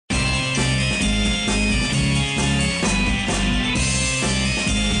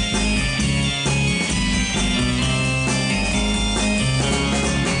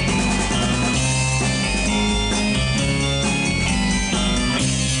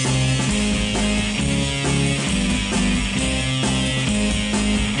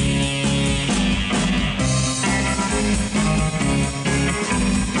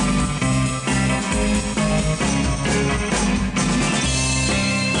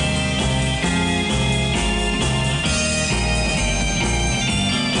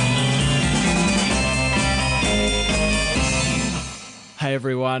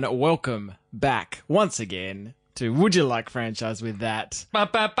everyone. Welcome back once again to Would You Like Franchise With That? Ba,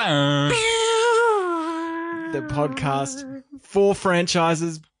 ba, ba. The podcast for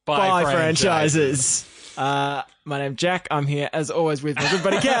franchises By by franchises. My name's Jack. I'm here as always with my good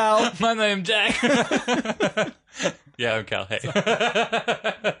buddy Cal. My name's Jack. Yeah, I'm Cal. Hey.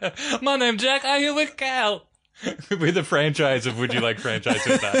 My name's Jack. I'm here with Cal. We're the franchise of Would You Like Franchise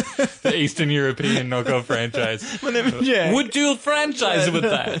With That? The Eastern European knockoff franchise. My name is Jack. Would you franchise with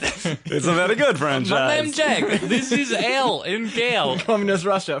that? It's a very good franchise. My name's Jack. This is L in Cal. Communist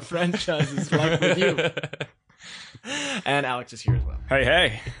Russia franchises like with you. And Alex is here as well.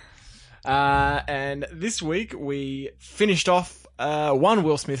 Hey. And this week we finished off one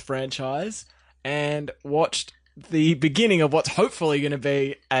Will Smith franchise and watched the beginning of what's hopefully going to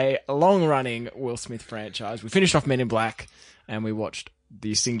be a long-running Will Smith franchise. We finished off Men in Black and we watched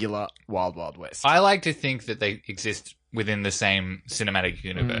the singular Wild Wild West. I like to think that they exist within the same cinematic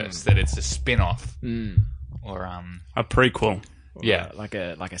universe, that it's a spin-off. Or, A prequel. yeah. Like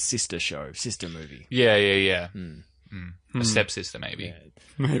a sister show, sister movie. Yeah. A stepsister, maybe. Yeah.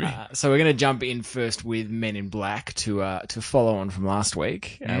 Maybe. So we're going to jump in first with Men in Black to follow on from last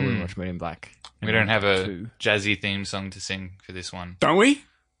week. We watched Men in Black. We don't have a 2. jazzy theme song to sing for this one. Don't we?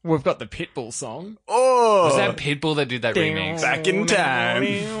 We've got the Pitbull song. Oh! Was that Pitbull that did that remix? Back in time.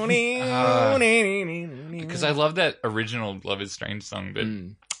 Because I love that original Love is Strange song, but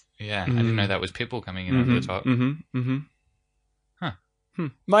yeah, I didn't know that was Pitbull coming in over the top.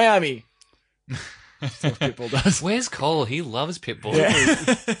 Miami. That's what Pitbull does. Where's Cole? He loves Pitbull.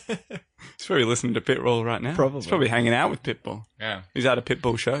 He's probably listening to Pitbull right now. Probably. He's probably hanging out with Pitbull. Yeah. He's at a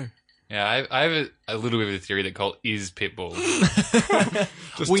Pitbull show. Yeah, I have a little bit of a theory that Cole is Pitbull.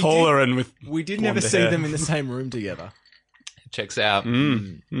 Just taller and with We did blonde never see hair. them in the same room together. Checks out.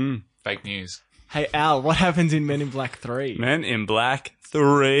 Fake news. Hey, Al, what happens in Men in Black 3? Men in Black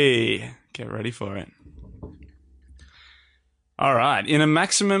 3. Get ready for it. All right. In a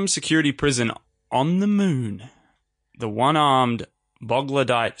maximum security prison on the moon, the one-armed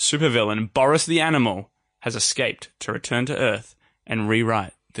Bogladite supervillain Boris the Animal has escaped to return to Earth and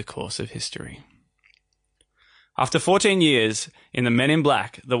rewrite the course of history. After 14 years in the Men in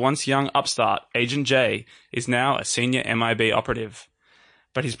Black, the once young upstart Agent J is now a senior MIB operative.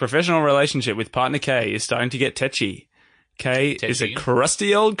 But his professional relationship with partner K is starting to get tetchy. K is a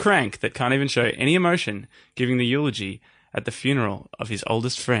crusty old crank that can't even show any emotion, giving the eulogy at the funeral of his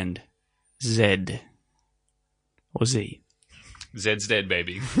oldest friend, Zed. Or Z. Zed's dead,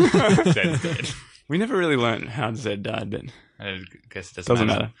 baby. Zed's dead. We never really learned how Zed died, but I guess it doesn't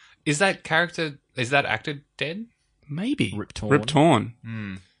matter. Is that actor dead? Maybe. Rip Torn. Rip Torn.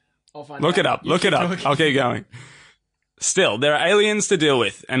 I'll find Look out. it up. You Look keep it up. talking. I'll keep going. Still, there are aliens to deal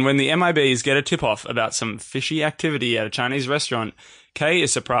with, and when the MIBs get a tip-off about some fishy activity at a Chinese restaurant, Kay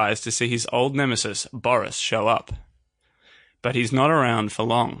is surprised to see his old nemesis, Boris, show up. But he's not around for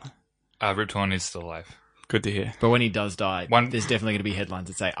long. Rip Torn is still alive. Good to hear. But when he does die, there's definitely going to be headlines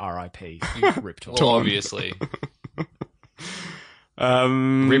that say R.I.P. Rip Torn. Well, obviously.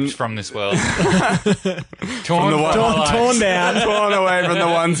 Ripped from this world. Torn down. Torn away from the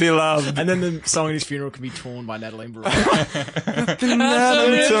ones he loved. And then the song at his funeral can be torn by Natalie Imbruglia.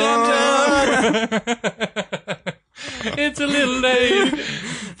 It's a little late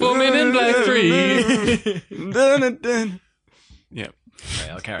for Men in Black 3. Yep.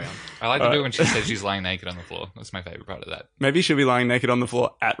 Okay, I'll carry on. I like to do it when she says she's lying naked on the floor. That's my favourite part of that. Maybe she'll be lying naked on the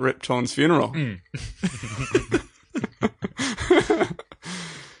floor at Rip Torn's funeral.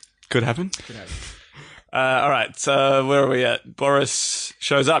 Could happen. All right, so where are we at? Boris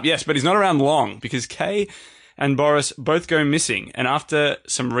shows up, yes, but he's not around long because Kay and Boris both go missing. And after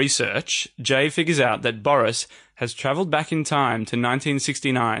some research, Jay figures out that Boris has travelled back in time to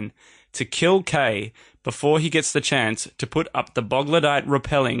 1969 to kill Kay before he gets the chance to put up the Bogladite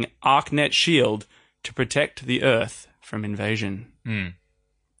repelling ArcNet shield to protect the Earth from invasion.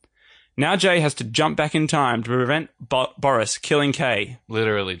 Now Jay has to jump back in time to prevent Boris killing Kay.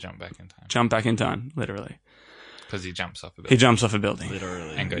 Literally jump back in time. Jump back in time, literally. Because he jumps off a He building. jumps off a building.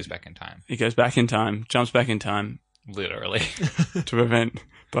 Literally. And goes back in time. He goes back in time, jumps back in time Literally. to prevent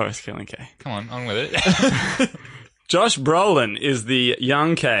Boris killing Kay. Come on with it. Josh Brolin is the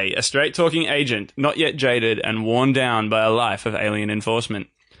young Kay, a straight-talking agent, not yet jaded and worn down by a life of alien enforcement.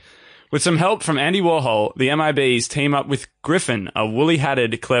 With some help from Andy Warhol, the MIBs team up with Griffin, a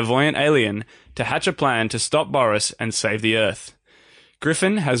woolly-hatted, clairvoyant alien, to hatch a plan to stop Boris and save the Earth.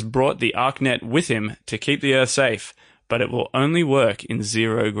 Griffin has brought the ArcNet with him to keep the Earth safe, but it will only work in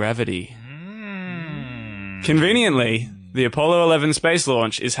zero gravity. Conveniently, The Apollo 11 space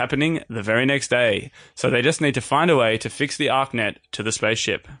launch is happening the very next day, so they just need to find a way to fix the ArcNet to the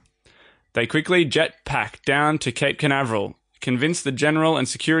spaceship. They quickly jetpack down to Cape Canaveral, convince the general and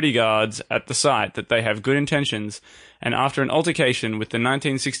security guards at the site that they have good intentions, and after an altercation with the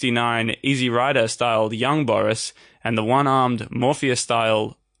 1969 Easy Rider-styled young Boris and the one-armed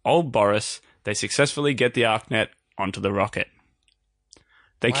Morpheus-style old Boris, they successfully get the ArcNet onto the rocket.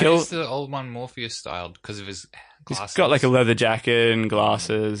 They Why is the old one Morpheus styled? Because of his glasses? He's got like a leather jacket and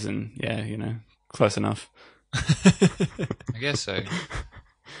glasses and, yeah, you know, close enough. I guess so.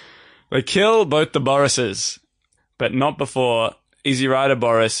 They kill both the Borises, but not before Easy Rider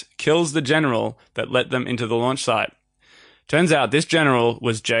Boris kills the general that let them into the launch site. Turns out this general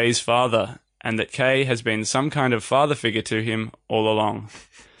was Jay's father, and that Kay has been some kind of father figure to him all along.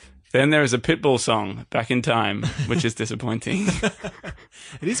 Then there is a Pitbull song, Back in Time, which is disappointing.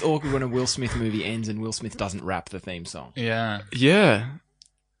 It is awkward when a Will Smith movie ends and Will Smith doesn't rap the theme song. Yeah. Yeah.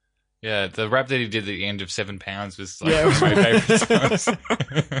 Yeah, the rap that he did at the end of 7 Pounds was like Yeah, one of my favourite songs.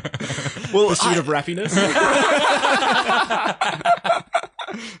 Well, Pursuit of Rappiness.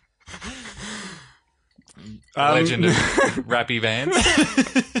 Legend of rappy bands.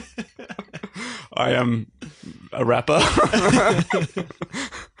 I am a rapper.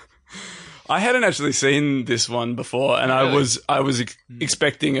 I hadn't actually seen this one before, and Really? I was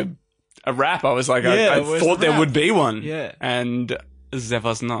expecting a rap. I was like, Yeah, I where's thought the there rap? would be one. Yeah. And there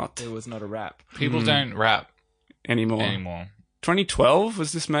was not It was not a rap. People don't rap anymore. 2012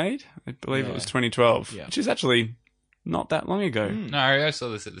 was this made? I believe Yeah. it was 2012, Yeah. which is actually not that long ago. No, I saw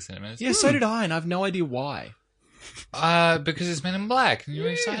this at the cinemas. Yeah, so did I, and I have no idea why. Because it's Men in Black, and you're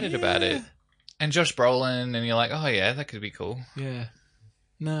excited about it. And Josh Brolin, and you're like, oh yeah, that could be cool. Yeah.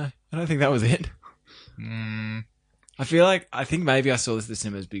 No, I don't think that was it. Mm. I think maybe I saw this at the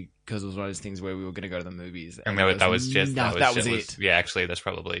cinemas because it was one of those things where we were going to go to the movies. And that was just that was it. Yeah, actually, that's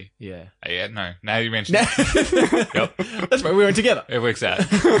probably. Yeah. Yeah, no. Now you mentioned it. Yep. That's why we went together. It works out.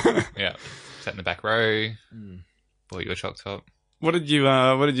 Yeah. Sat in the back row. Bought you a choc top. What did you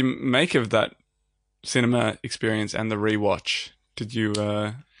make of that cinema experience and the rewatch? Did you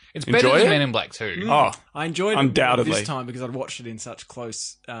It's enjoy better than it? Men in Black 2. Oh, I enjoyed Undoubtedly. it this time because I'd watched it in such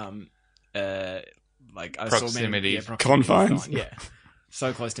close, like I Proximity. saw Confines. Yeah,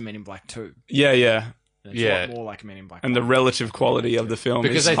 so close to Men in Black 2. yeah. It's Yeah. a lot more like Men in Black. And the 1. relative quality of the film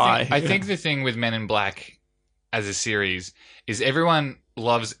Because is high. I think the thing with Men in Black as a series is everyone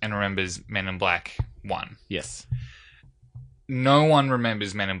loves and remembers Men in Black 1. Yes. No one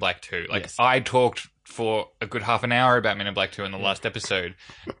remembers Men in Black 2. Like, Yes. I talked for a good half an hour about Men in Black 2 in the last episode,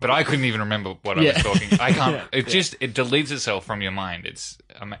 but I couldn't even remember what I was talking. I can't. Yeah. It just it deletes itself from your mind. It's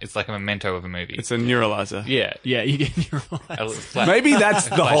like a memento of a movie. It's a neuralizer. Yeah. Yeah, you get your Maybe that's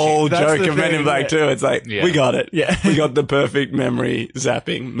the whole That's joke the of Men in thing, Black yeah. 2. It's like, Yeah. we got it. Yeah. We got the perfect memory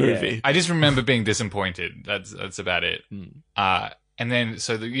zapping movie. I just remember being disappointed. That's about it. And then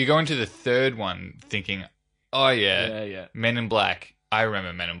you go into the third one thinking, oh Yeah. Men in Black. I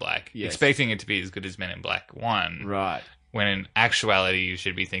remember Men in Black, Yes. expecting it to be as good as Men in Black 1. Right. When in actuality, you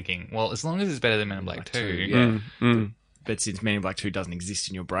should be thinking, well, as long as it's better than Men in Black 2. Yeah. But since Men in Black 2 doesn't exist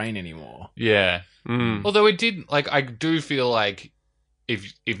in your brain anymore. Yeah. Mm. Although it did, I do feel like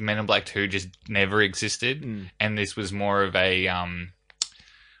if Men in Black 2 just never existed, and this was more of a,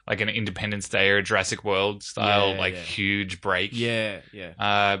 like an Independence Day or a Jurassic World style, huge break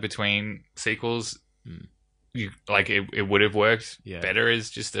between sequels, it would have worked better as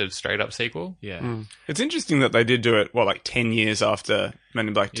just a straight up sequel. Yeah. It's interesting that they did do it, 10 years after Men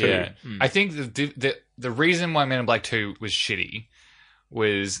in Black 2? Yeah. I think the reason why Men in Black 2 was shitty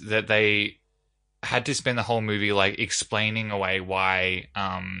was that they had to spend the whole movie explaining away why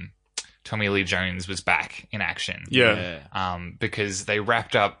Tommy Lee Jones was back in action. Yeah. Because they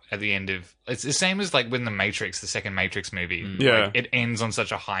wrapped up at the end of... It's the same as when The Matrix, the second Matrix movie. Yeah. It ends on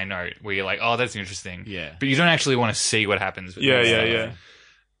such a high note where you're like, oh, that's interesting. Yeah. But you don't actually want to see what happens. With that stuff.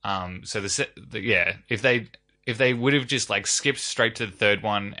 Yeah. So if they would have just skipped straight to the third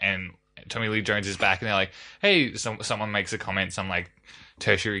one and Tommy Lee Jones is back and they're like, hey, someone makes a comment, some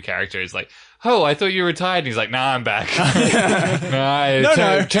tertiary character is like, oh, I thought you retired. And he's like, nah, I'm back.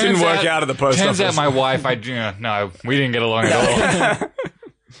 No, didn't work out at the post Turns office. out my wife, no, we didn't get along at all.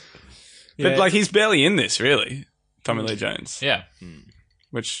 But he's barely in this, really, Tommy Lee Jones. Yeah.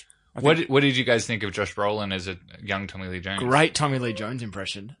 Which What did you guys think of Josh Brolin as a young Tommy Lee Jones? Great Tommy Lee Jones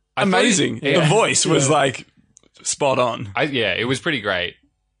impression. amazing. Yeah. The voice was spot on. It was pretty great.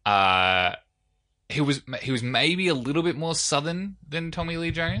 He was maybe a little bit more southern than Tommy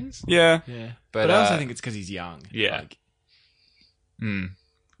Lee Jones. Yeah. Yeah. But But I also think it's because he's young. Yeah.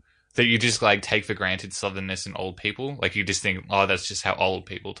 that you just like take for granted southernness in old people. Like you just think, oh, that's just how old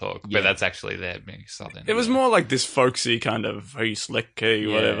people talk, but that's actually their being southern. It was more like this folksy kind of, hey, slick, hey,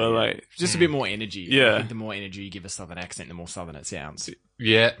 whatever. Like just a bit more energy. Yeah. I think the more energy you give a southern accent, the more southern it sounds.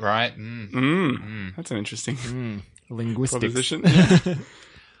 Yeah, right. That's an interesting Linguistics. proposition.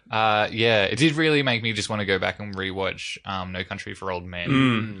 Yeah, it did really make me just want to go back and rewatch No Country for Old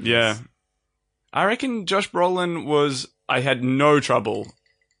Men. Yeah. I reckon Josh Brolin I had no trouble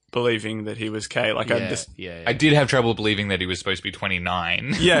believing that he was Kay. Like, I did have trouble believing that he was supposed to be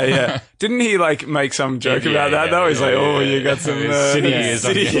 29. Yeah. Didn't he, like, make some joke about that, though? He's like, you got some city years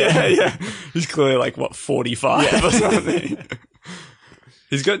on you. Yeah. He's clearly, like, 45 or something.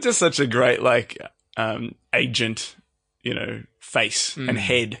 He's got just such a great, like, agent, face and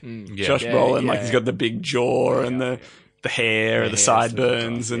head. Josh Brolin, like, he's got the big jaw and the hair, the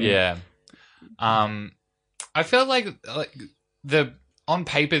sideburns. And I felt like on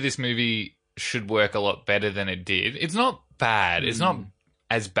paper, this movie should work a lot better than it did. It's not bad. It's not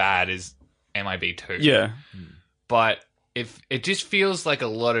as bad as MIB 2. Yeah. But it just feels like a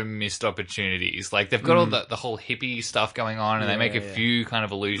lot of missed opportunities. Like, they've got all the whole hippie stuff going on, and they make a few kind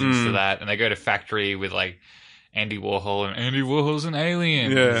of allusions to that, and they go to Factory with, like, Andy Warhol, and Andy Warhol's an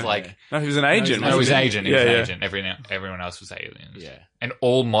alien. Yeah. It's like... No, he was an agent. No, he was an agent. He was an Yeah. agent. Everyone else was aliens. Yeah. And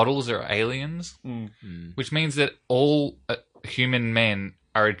all models are aliens, which means that all human men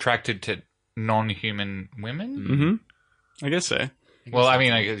are attracted to non-human women. Mm-hmm. I guess so. Well, I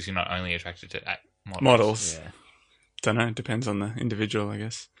mean, I guess you're not only attracted to Models. Yeah. Don't know. Depends on the individual, I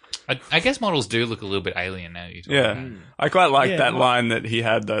guess. I guess models do look a little bit alien now. I quite like that line that he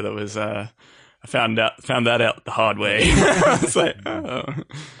had, though, that was... I found that out the hard way. I was like,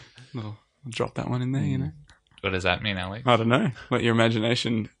 I'll drop that one in there, What does that mean, Alex? I don't know. Let your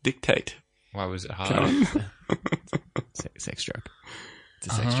imagination dictate. Why was it hard? Sex joke. It's a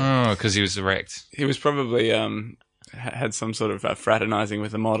sex joke. Oh, because he was erect. He was probably had some sort of fraternizing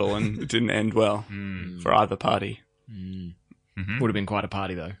with a model, and it didn't end well for either party. Would have been quite a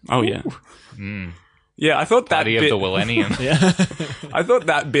party, though. Oh yeah, yeah. I thought Party that of bit, the millennium. I thought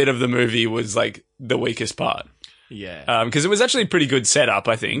that bit of the movie was like the weakest part. Yeah. Because it was actually a pretty good setup,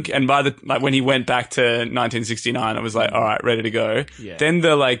 I think. And when he went back to 1969, I was like, all right, ready to go. Yeah. Then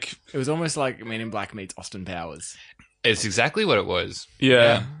it was almost like Men in Black meets Austin Powers. It's exactly what it was.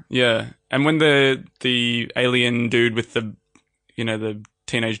 Yeah. And when the alien dude with the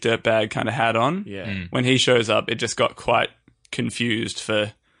teenage dirtbag kind of hat on, when he shows up, it just got quite confused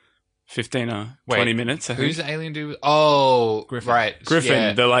for 15 or 20 minutes, I think. Who's the alien dude? Oh, Griffin. Right. Griffin,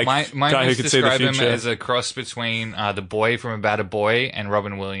 yeah. the my guy who could see the describe him future. as a cross between the boy from About a Boy and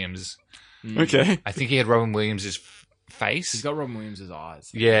Robin Williams. Okay. I think he had Robin Williams' face. He's got Robin Williams'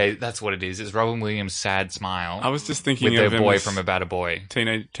 eyes. Yeah, that's what it is. It's Robin Williams' sad smile. I was just thinking with of the him boy as from About a Boy.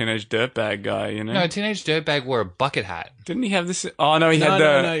 teenage dirtbag guy, No, Teenage Dirtbag wore a bucket hat. Didn't he have this? Oh no, he had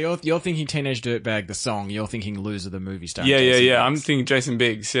No. You're thinking Teenage Dirtbag, the song. You're thinking Loser, the movie star. Yeah. Jason Biggs. I'm thinking Jason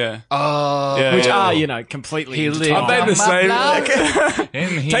Biggs. Yeah. Oh, Yeah, Which yeah. are, completely. He lived Aren't they on the my same? block,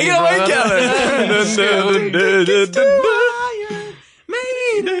 and he Take it away,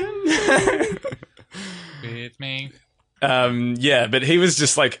 Maiden. with me. Yeah, but he was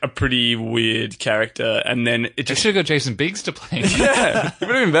just like a pretty weird character, and then it They just should have got Jason Biggs to play. yeah, it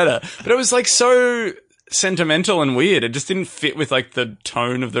would have been better. But it was like so sentimental and weird. It just didn't fit with like the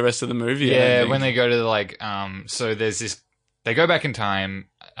tone of the rest of the movie. I don't Yeah, think. when they go to the, so there's this, they go back in time,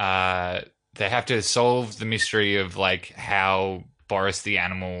 they have to solve the mystery of like how Boris the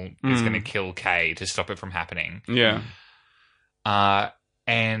animal is going to kill Kay to stop it from happening. Yeah.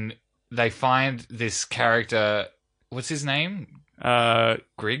 And they find this character, what's his name?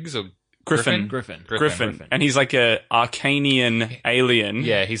 Griggs or Griffin. Griffin. And he's like a Arcanian alien.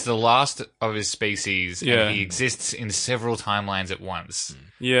 Yeah, he's the last of his species, Yeah. and he exists in several timelines at once.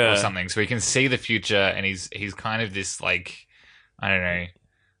 Yeah. Or something. So he can see the future, and he's kind of this like, I don't know,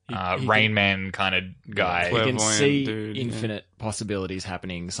 He Rain can- Man kind of guy. He can Clairvoyant see dude, yeah. infinite possibilities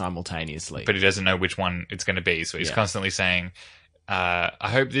happening simultaneously. But he doesn't know which one it's going to be. So he's Yeah. constantly saying, I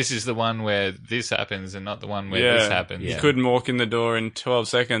hope this is the one where this happens and not the one where this happens. He couldn't walk in the door in 12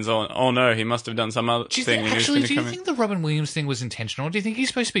 seconds. Oh no, he must have done some other Do you thing. think, and he was actually, gonna do you come in. think the Robin Williams thing was intentional? Do you think he's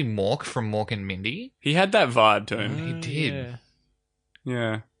supposed to be Mork from Mork and Mindy? He had that vibe to him. He did.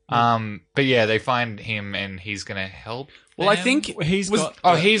 Yeah. But yeah, they find him and he's going to help. Well, I them? think He's was- got.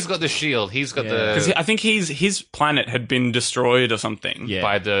 Oh, he's got the shield. He's got because the I think his planet had been destroyed or something Yeah.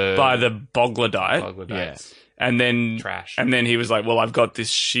 by the Bogladite, Troglodytes. and then Trash. And then he was like, "Well, I've got this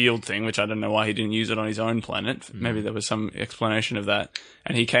shield thing, which I don't know why he didn't use it on his own planet. Maybe there was some explanation of that."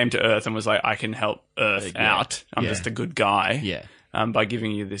 And he came to Earth and was like, "I can help Earth out. I'm just a good guy." Yeah. by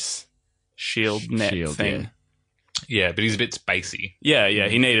giving you this shield net thing. Yeah, but he's a bit spacey. Yeah,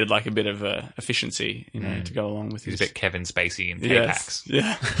 he needed like a bit of efficiency, to go along with He's his... a bit Kevin Spacey in K-Pax.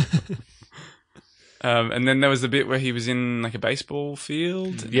 Yeah. And then there was the bit where he was in like a baseball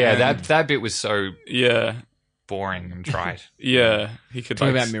field. Yeah, that bit was so Yeah. boring and trite. Yeah. He could Talk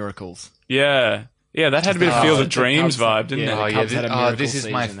like... about miracles. Yeah. Yeah, that had a bit of Field of the Dreams Cubs- vibe, didn't yeah. it? The Cubs had a miracle this is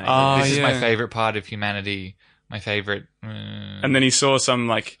my season, they this is my yeah. favorite part of humanity. My favorite. And then he saw some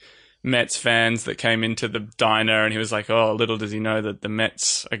like Mets fans that came into the diner, and he was like, "Oh, little does he know that the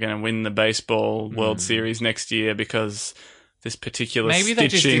Mets are going to win the baseball World Series next year because this particular Maybe that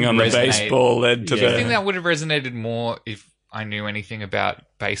just stitching didn't on the resonate. baseball led to Do you the." think that would have resonated more if I knew anything about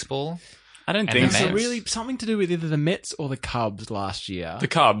baseball? I don't and think the so. So Mets? really something to do with either the Mets or the Cubs last year. The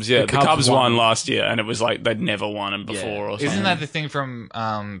Cubs, yeah, the Cubs Cubs won. won last year, and it was like they'd never won them before, or something. Isn't that the thing from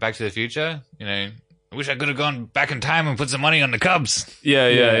Back to the Future? I wish I could have gone back in time and put some money on the Cubs.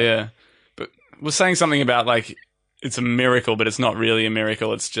 Yeah. But we're saying something about like it's a miracle, but it's not really a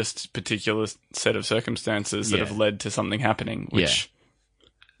miracle. It's just a particular set of circumstances that have led to something happening, which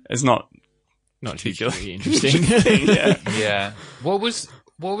is not particularly interesting. yeah. Yeah. What was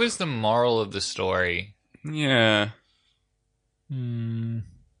the moral of the story? Yeah.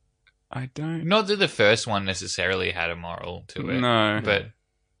 I don't. Not that the first one necessarily had a moral to it. No. But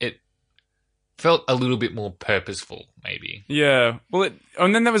it felt a little bit more purposeful, maybe. Yeah. Well,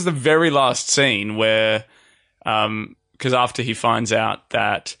 and then there was the very last scene where, because after he finds out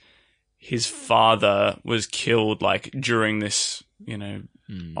that his father was killed, like during this,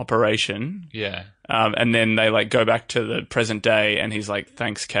 operation. Yeah. And then they like go back to the present day, and he's like,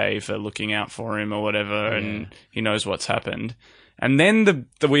 "Thanks, Kay, for looking out for him or whatever," and he knows what's happened. And then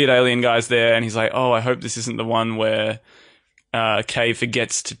the weird alien guy's there, and he's like, "Oh, I hope this isn't the one where Kay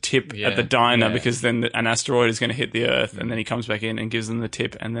forgets to tip at the diner because then an asteroid is going to hit the Earth." And then he comes back in and gives them the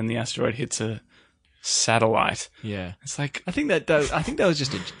tip, and then the asteroid hits a satellite. Yeah. It's like, I think that was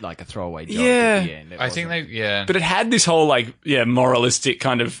just a throwaway joke Yeah. at the end. I think but it had this whole like moralistic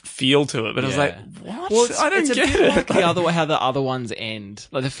kind of feel to it. But I was like, what? Well, I don't it's get a bit it. like how the other ones end.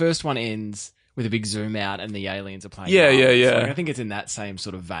 Like the first one ends with a big zoom out and the aliens are playing. Yeah, drums. yeah. Like, I think it's in that same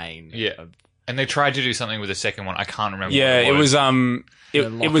sort of vein. Yeah. And they tried to do something with the second one. I can't remember Yeah, what it was The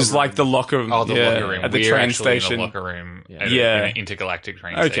it was locker like the locker locker room. at the We were train actually station. in the locker room at Yeah. an intergalactic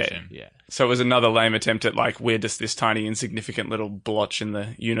train Okay. station. Yeah. So it was another lame attempt at like we're just this tiny insignificant little blotch in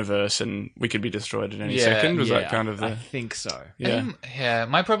the universe and we could be destroyed at any second. Was that kind of I the think so. yeah.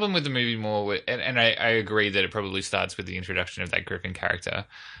 My problem with the movie and I agree that it probably starts with the introduction of that Griffin character,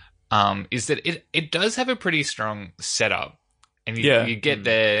 is that it does have a pretty strong setup. And you get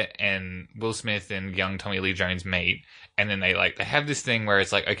there, and Will Smith and young Tommy Lee Jones meet, and then they have this thing where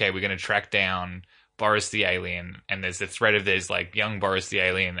it's like, okay, we're going to track down Boris the alien, and there's the threat of there's like young Boris the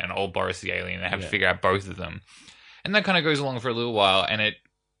alien and old Boris the alien. They have to figure out both of them, and that kind of goes along for a little while, and it,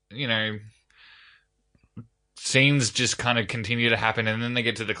 scenes just kind of continue to happen, and then they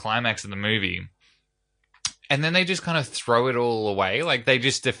get to the climax of the movie. And then they just kind of throw it all away. Like, they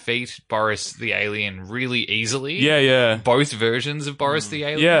just defeat Boris the alien really easily. Yeah. Both versions of Boris the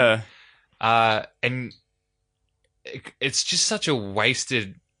alien. Yeah. And it's just such a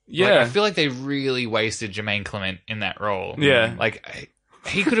wasted... Yeah. Like, I feel like they really wasted Jermaine Clement in that role. Yeah. Like,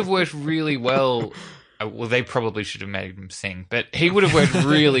 he could have worked really well... Well, they probably should have made him sing, but he would have worked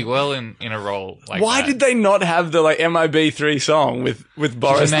really well in a role like that. Why did they not have the like MIB3 song with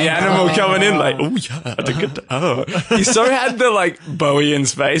Boris the animal coming in like, oh yeah, he so had the like Bowie in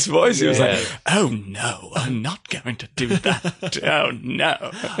space voice. He was like, oh no, I'm not going to do that. Oh no.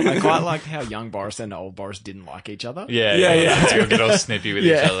 I quite liked how young Boris and old Boris didn't like each other. Yeah. They would get all snippy with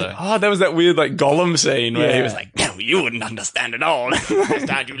each other. Oh, there was that weird like Gollum scene where he was like, no, you wouldn't understand at all.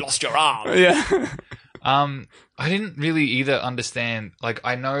 Understand you lost your arm. yeah. I didn't really either understand. Like,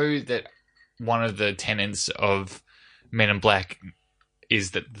 I know that one of the tenets of Men in Black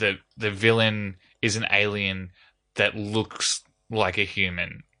is that the villain is an alien that looks like a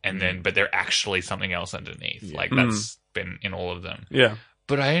human, and but they're actually something else underneath. Yeah. Like, that's been in all of them. Yeah.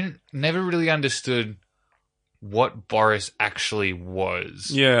 But I never really understood what Boris actually was.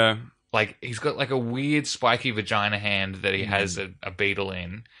 Yeah. Like, he's got like a weird spiky vagina hand that he has a beetle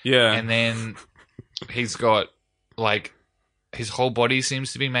in. Yeah. And then he's got, like, his whole body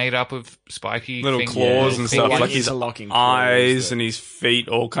seems to be made up of spiky little fingers. claws and stuff. Like his interlocking eyes claws and his feet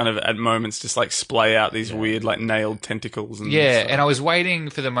all kind of at moments just like splay out these weird like nailed tentacles. And Yeah, stuff. and I was waiting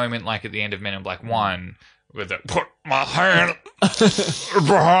for the moment, like, at the end of Men in Black 1, with the, put my hand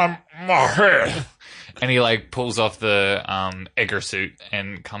behind my head. And he, like, pulls off the Egger suit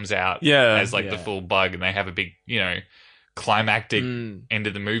and comes out as, like, the full bug, and they have a big, climactic end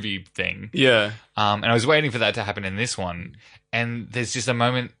of the movie thing. Yeah. And I was waiting for that to happen in this one. And there's just a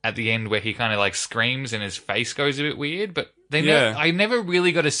moment at the end where he kind of like screams and his face goes a bit weird, but I never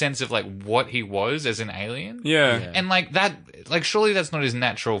really got a sense of like what he was as an alien. Yeah. And like that, like surely that's not his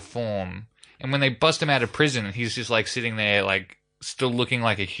natural form. And when they bust him out of prison, he's just like sitting there like still looking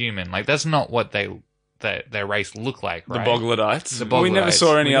like a human. Like that's not what their race look like, right? The Boglodites. The Boglodites. We never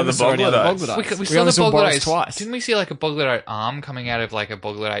saw any other Boglodites. We saw only the saw Boris Boglodites twice. Didn't we see like a Boglodite arm coming out of like a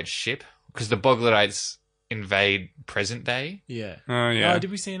Boglodite ship? Because the Boglodites invade present day. Yeah. Oh, yeah. Oh, did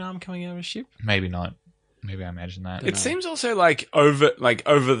we see an arm coming out of a ship? Maybe not. Maybe I imagined that. It seems also like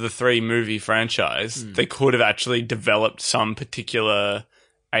over the 3 movie franchise, they could have actually developed some particular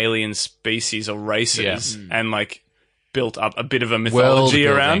alien species or races and like built up a bit of a mythology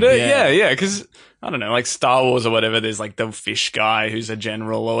around it. Yeah, because I don't know, like Star Wars or whatever, there's like the fish guy who's a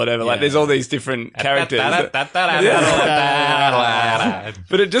general or whatever. Like there's all these different characters. But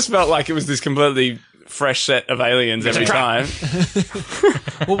it just felt like it was this completely fresh set of aliens every time.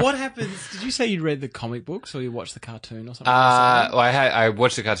 Well, what happens? Did you say you read the comic books or you watched the cartoon or something? Well, I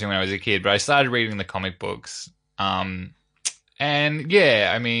watched the cartoon when I was a kid, but I started reading the comic books. And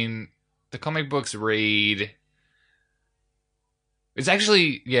yeah, I mean, the comic books read. It's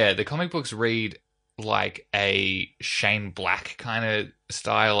actually, the comic books read like a Shane Black kind of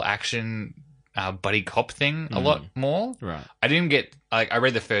style action buddy cop thing a lot more. Right. I didn't get, like, I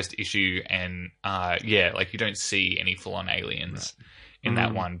read the first issue and, like you don't see any full on aliens in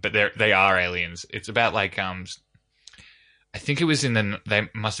that one, but they are aliens. It's about like, I think it was they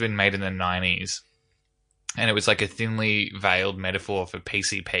must have been made in the 90s. And it was like a thinly veiled metaphor for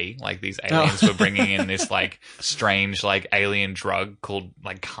PCP. Like these aliens were bringing in this like strange like alien drug called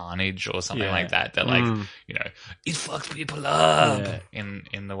like Carnage or something like that. That like you know it fucks people up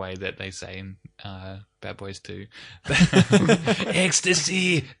in the way that they say in Bad Boys 2.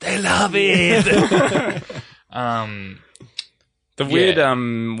 Ecstasy, they love it. The weird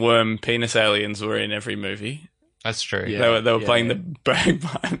worm penis aliens were in every movie. That's true. Yeah. They were playing the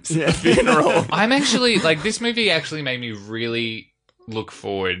bagpipes at the funeral. I'm actually, like, this movie actually made me really look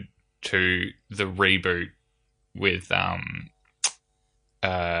forward to the reboot with,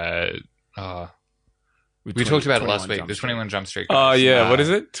 we talked about it last week, the 21 Jump Street guys. Oh, yeah. What is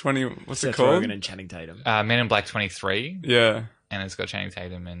it? What's Seth it called? Rogen and Channing Tatum. Men in Black 23. Yeah. And it's got Channing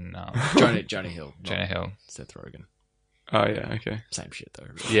Tatum and Jonah Hill. Jonah Hill. Seth Rogen. Oh, yeah. Okay. Same shit, though.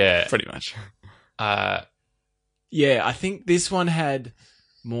 Yeah. Pretty much. Yeah, I think this one had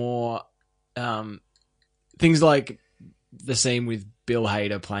more things like the scene with Bill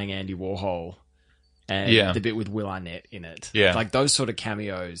Hader playing Andy Warhol and the bit with Will Arnett in it. Yeah. Like those sort of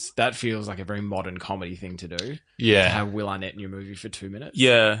cameos, that feels like a very modern comedy thing to do. Yeah. To have Will Arnett in your movie for 2 minutes.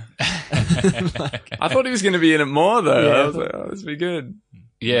 Yeah. I thought he was going to be in it more, though. Yeah. I was like, this would be good.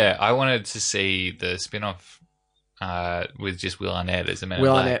 Yeah, I wanted to see the spin-off with just Will Arnett as a Man in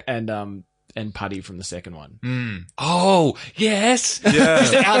Will Black. Arnett and Putty from the second one. Oh, yes. Yeah.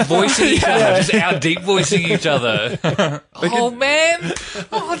 Just out voicing each other. Just out deep voicing each other. Oh, man.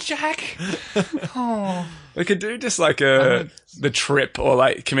 Oh, Jack. Oh. They could do just like the trip or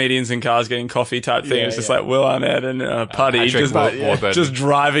like comedians in cars getting coffee type thing. Yeah, it's just like Will Arnett and Putty Patrick just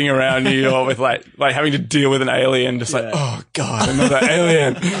driving around New York with like having to deal with an alien. Just like, oh God, another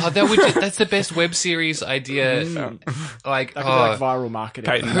alien. Oh, that's the best web series idea. Like, That could be like viral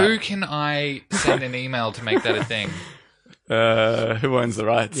marketing. who can I send an email to make that a thing? Who owns the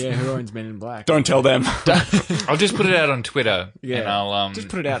rights? Yeah, who owns Men in Black? Don't tell them. I'll just put it out on Twitter. Yeah. And I'll just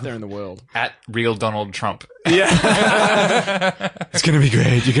put it out there in the world. at real Donald Trump. Yeah. It's going to be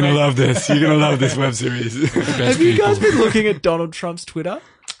great. You're going to love this. You're going to love this web series. Have you guys been looking at Donald Trump's Twitter?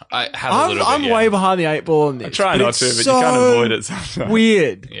 I have a little bit. I'm way behind the 8 ball on this. I try not to, but you can't avoid it sometimes.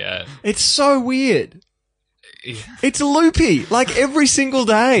 Weird. Yeah. It's so weird. It's loopy, like every single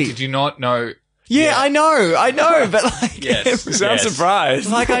day. Did you not know? Yeah, I know, but like, I'm surprised.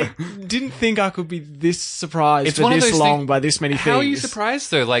 like I didn't think I could be this surprised It's for one of this those long things- by this many How are you things.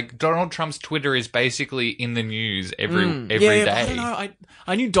 surprised though? Like Donald Trump's Twitter is basically in the news every Yeah, day. but I don't know.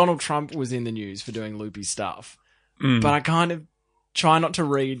 I knew Donald Trump was in the news for doing loopy stuff, but I kind of try not to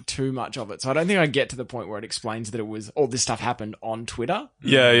read too much of it. So I don't think I get to the point where it explains that it was all this stuff happened on Twitter.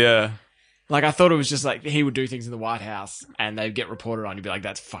 Yeah. Like, I thought it was just like he would do things in the White House and they'd get reported on. You'd be like,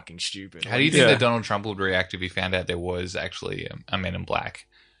 that's fucking stupid. How do you think that Donald Trump would react if he found out there was actually a Men in Black?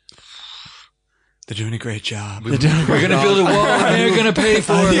 They're doing a great job. We're going to build a wall and they're going to pay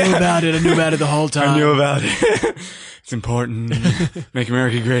for I it. knew about it. I knew about it the whole time. I knew about it. It's important. Make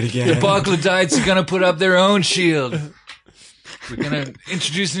America great again. The Boglodites are going to put up their own shield. We're going to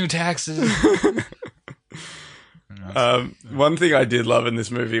introduce new taxes. One thing I did love in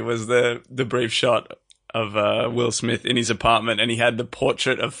this movie was the brief shot of Will Smith in his apartment, and he had the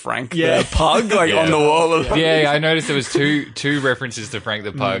portrait of Frank the pug on the wall. I noticed there was two references to Frank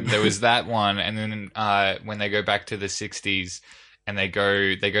the Pug. There was that one, and then when they go back to the 60s and they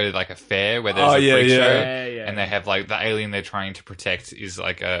go to like a fair where there's a freak show, and they have like the alien they're trying to protect is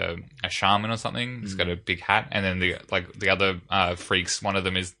like a shaman or something. He's got a big hat, and then the other freaks, one of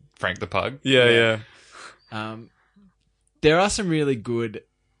them is Frank the Pug. There are some really good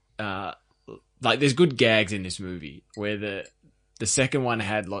there's good gags in this movie where the second one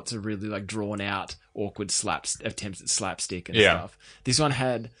had lots of really like drawn out awkward attempts at slapstick and stuff. This one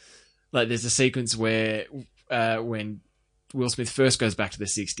had there's a sequence where when Will Smith first goes back to the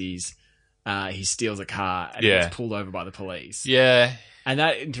 60s, he steals a car and gets pulled over by the police. Yeah. And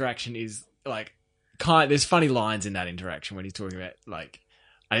that interaction is there's funny lines in that interaction when he's talking about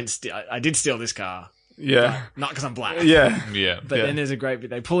I did steal this car. Yeah. Not because I'm black. Yeah. But then there's a great bit.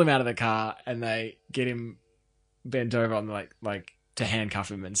 They pull him out of the car and they get him bent over on like to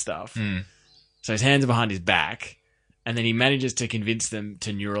handcuff him and stuff. So his hands are behind his back, and then he manages to convince them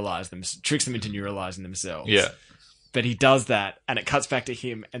to neuralize them, tricks them into neuralizing themselves. Yeah. But he does that, and it cuts back to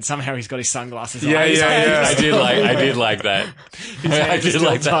him, and somehow he's got his sunglasses on. Yeah. I did like that. I did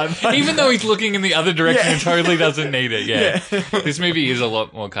like that. Even though he's looking in the other direction and totally doesn't need it. Yeah. This movie is a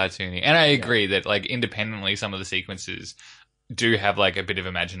lot more cartoony. And I agree that like independently some of the sequences do have like a bit of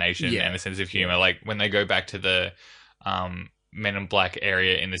imagination and a sense of humor. Like when they go back to the Men in Black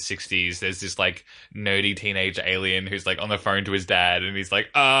area in the 60s, there's this like nerdy teenage alien who's like on the phone to his dad, and he's like,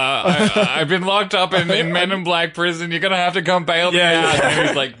 I've been locked up in Men in Black prison, you're gonna have to come bail me out. And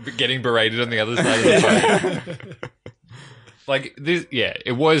he's like getting berated on the other side of the phone. Like this,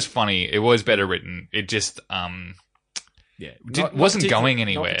 it was funny, it was better written, it just wasn't going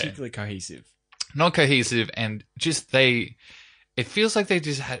anywhere. Not particularly cohesive. Not cohesive, and just it feels like they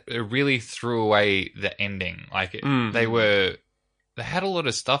just really threw away the ending. Like they had a lot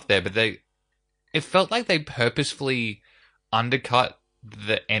of stuff there, but it felt like they purposefully undercut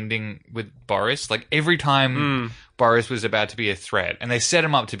the ending with Boris. Like every time Boris was about to be a threat, and they set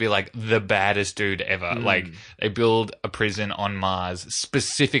him up to be like the baddest dude ever. Like they build a prison on Mars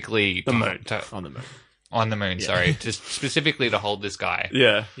specifically on the moon. Sorry, just specifically to hold this guy.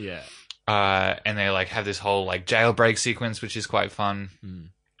 Yeah. And they like have this whole like jailbreak sequence, which is quite fun.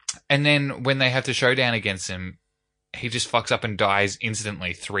 And then when they have to showdown against him, he just fucks up and dies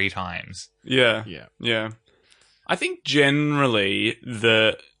instantly 3 times. Yeah. I think generally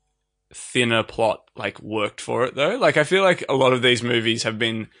the thinner plot like worked for it though. Like I feel like a lot of these movies have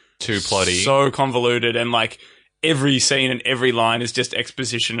been too plotty, so convoluted, and like every scene and every line is just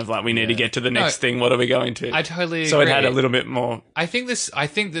exposition of like we need to get to the next thing. What are we going to? I totally agree. So it had a little bit more. I think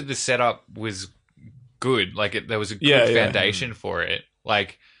that the setup was good. Like there was a good foundation for it.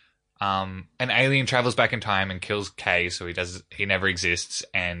 Like an alien travels back in time and kills Kay, so he never exists,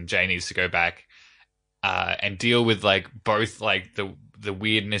 and Jay needs to go back and deal with like both like the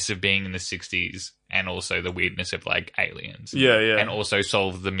weirdness of being in the 60s and also the weirdness of like aliens. And also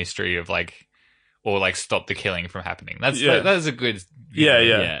solve the mystery of like, or like stop the killing from happening. That's a good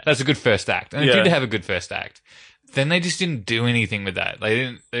that's a good first act. And it did have a good first act. Then they just didn't do anything with that.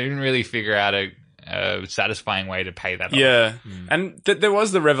 They didn't really figure out a satisfying way to pay that off. And there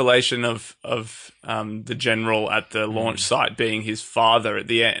was the revelation of the general at the launch site being his father at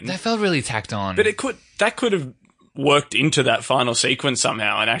the end. That felt really tacked on. But that could have worked into that final sequence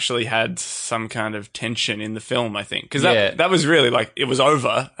somehow and actually had some kind of tension in the film, I think. Because that was really like, it was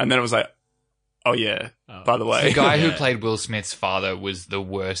over, and then it was like, by the way. The guy who played Will Smith's father was the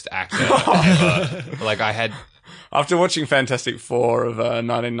worst actor ever. Like I had... After watching Fantastic Four of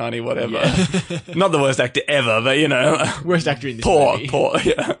 1990 whatever, not the worst actor ever, but you know... Worst actor in this movie. Poor,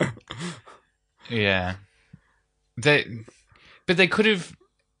 yeah. But they could have,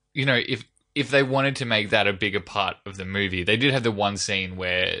 you know, if they wanted to make that a bigger part of the movie, they did have the one scene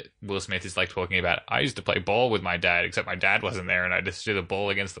where Will Smith is like talking about, I used to play ball with my dad, except my dad wasn't there and I just threw the ball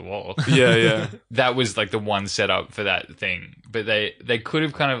against the wall. That was like the one setup for that thing. But they could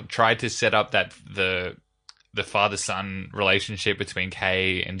have kind of tried to set up that the father-son relationship between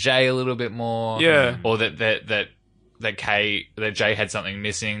Kay and Jay a little bit more. Or that Jay had something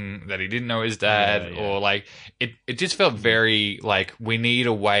missing that he didn't know his dad. Or like it just felt very like we need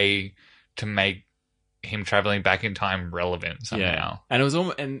a way to make him traveling back in time relevant somehow. And it was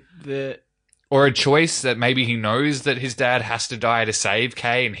almost, or a choice that maybe he knows that his dad has to die to save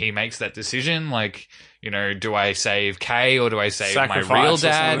Kay, and he makes that decision. Like, do I save Kay or do I save my real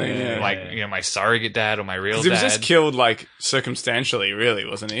dad? My surrogate dad or my real dad? He was just killed, like, circumstantially, really,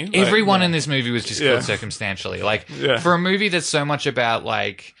 wasn't he? Everyone in this movie was just killed circumstantially. Like, for a movie that's so much about,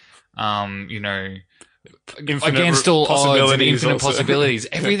 like, against all odds and infinite possibilities,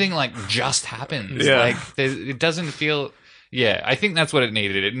 everything, like, just happens. Like, it doesn't feel... Yeah, I think that's what it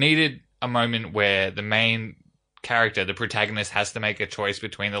needed. It needed a moment where the main character, the protagonist, has to make a choice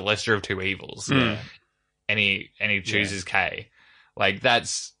between the lesser of two evils. And he chooses Kay. Like,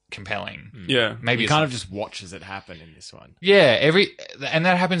 that's compelling. Yeah. Maybe he kind of just watches it happen in this one. Yeah, and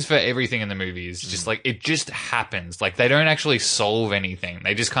that happens for everything in the movie. It's just like, it just happens. Like, they don't actually solve anything.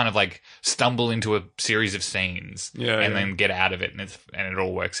 They just kind of like stumble into a series of scenes and then get out of it, and it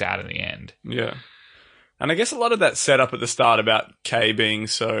all works out in the end. Yeah. And I guess a lot of that setup at the start about Kay being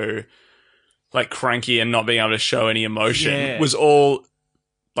so, like, cranky and not being able to show any emotion was all,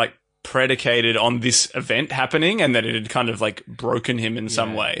 like, predicated on this event happening, and that it had kind of, like, broken him in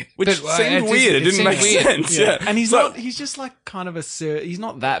some way. Which seemed weird. It didn't make sense. Yeah. And he's just, like, kind of he's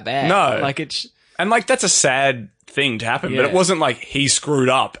not that bad. No. Like, and, like, that's a sad thing to happen, but it wasn't like he screwed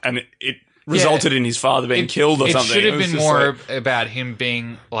up and it resulted in his father being killed or something. It should have been more about him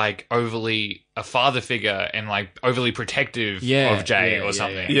being, like, overly a father figure and, like, overly protective of Jay or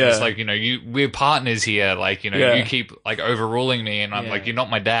something. Yeah. It's like, we're partners here. Like, you keep, like, overruling me, and I'm like, you're not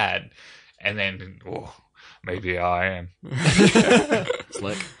my dad. And then, maybe I am.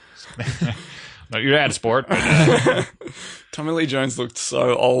 Slick. Not your dad, sport. Tommy Lee Jones looked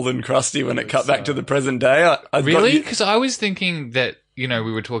so old and crusty when it cut back to the present day. Really? Because I was thinking that, we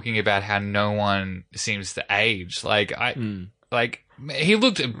were talking about how no one seems to age. Like, he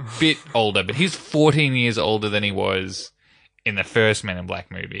looked a bit older, but he's 14 years older than he was in the first Men in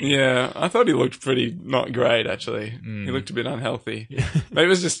Black movie. Yeah, I thought he looked pretty not great, actually. He looked a bit unhealthy. Maybe it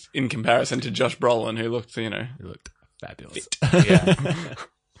was just in comparison to Josh Brolin, who looked, He looked fabulous. Yeah.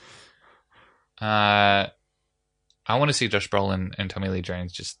 I want to see Josh Brolin and Tommy Lee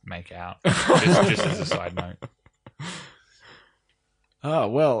Jones just make out, just as a side note. Oh,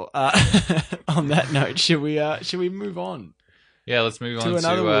 well, on that note, should we move on? Yeah, let's move on to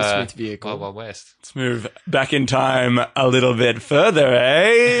another Will Smith vehicle. Wild Wild West. Let's move back in time a little bit further,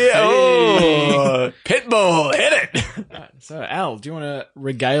 eh? Oh, Pitbull, hit it! Right, so, Al, do you want to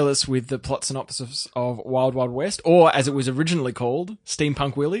regale us with the plot synopsis of Wild Wild West, or as it was originally called,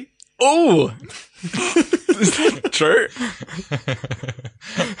 Steampunk Willie? Oh! Is that true?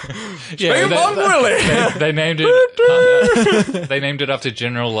 Steampunk Willie! They named it. They named it after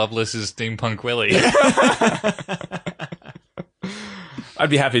General Lovelace's Steampunk Willie. I'd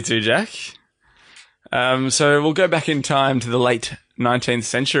be happy to, Jack. So we'll go back in time to the late 19th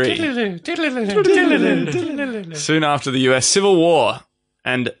century. Soon after the US Civil War,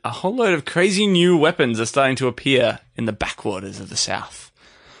 and a whole load of crazy new weapons are starting to appear in the backwaters of the South.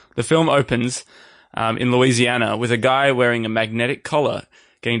 The film opens in Louisiana with a guy wearing a magnetic collar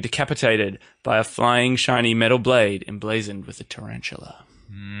getting decapitated by a flying, shiny metal blade emblazoned with a tarantula.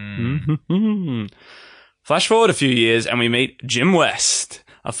 Flash forward a few years and we meet Jim West,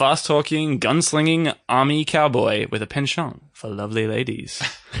 a fast-talking, gunslinging army cowboy with a penchant for lovely ladies.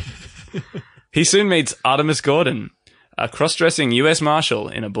 He soon meets Artemis Gordon, a cross-dressing US Marshal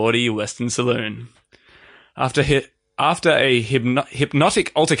in a bawdy Western saloon. After a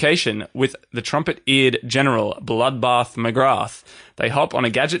hypnotic altercation with the trumpet-eared General Bloodbath McGrath, they hop on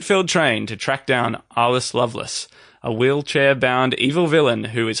a gadget-filled train to track down Alice Lovelace, a wheelchair-bound evil villain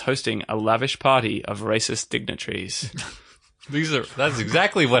who is hosting a lavish party of racist dignitaries. That's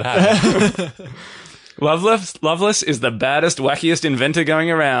exactly what happened. Lovelace is the baddest, wackiest inventor going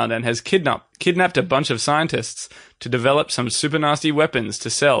around and has kidnapped a bunch of scientists to develop some super nasty weapons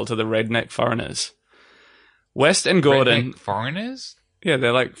to sell to the redneck foreigners. West and Gordon... Redneck foreigners? Yeah,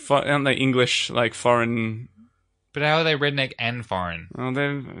 they're like... aren't they English, like, foreign... But how are they redneck and foreign? Well,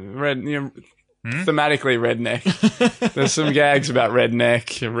 they're thematically redneck. There's some gags about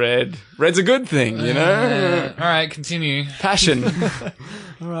redneck, red. Red's a good thing, you know? All right, continue. Passion. All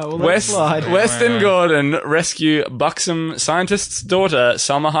right, well, let's slide. West and Gordon rescue buxom scientist's daughter,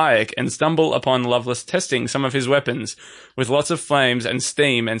 Salma Hayek, and stumble upon Lovelace testing some of his weapons with lots of flames and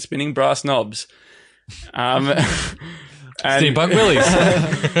steam and spinning brass knobs. Steampunk Willies.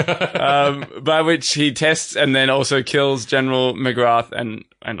 By which he tests and then also kills General McGrath and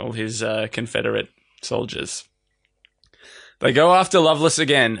all his Confederate soldiers. They go after Lovelace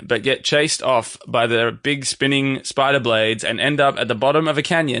again, but get chased off by the big spinning spider blades and end up at the bottom of a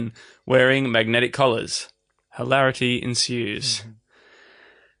canyon wearing magnetic collars. Hilarity ensues.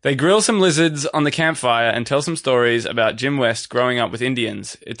 They grill some lizards on the campfire and tell some stories about Jim West growing up with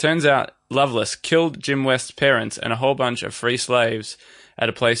Indians. It turns out Lovelace killed Jim West's parents and a whole bunch of free slaves at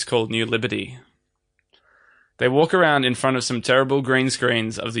a place called New Liberty. They walk around in front of some terrible green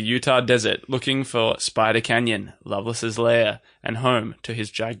screens of the Utah desert looking for Spider Canyon, Lovelace's lair, and home to his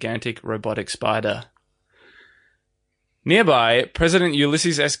gigantic robotic spider. Nearby, President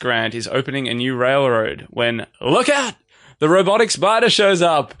Ulysses S. Grant is opening a new railroad when, look out! The robotic spider shows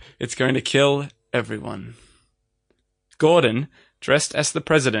up! It's going to kill everyone. Gordon, dressed as the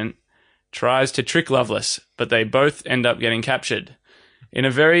president, tries to trick Lovelace, but they both end up getting captured. In a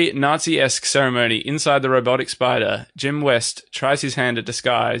very Nazi-esque ceremony inside the robotic spider, Jim West tries his hand at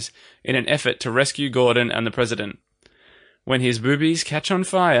disguise in an effort to rescue Gordon and the president. When his boobies catch on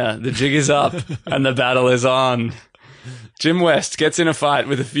fire, the jig is up and the battle is on. Jim West gets in a fight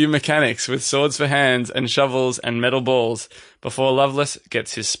with a few mechanics with swords for hands and shovels and metal balls before Lovelace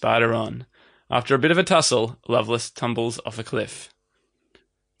gets his spider on. After a bit of a tussle, Lovelace tumbles off a cliff.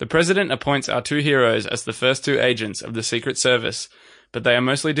 The president appoints our two heroes as the first two agents of the Secret Service, but they are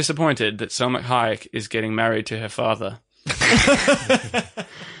mostly disappointed that Selma Hayek is getting married to her father.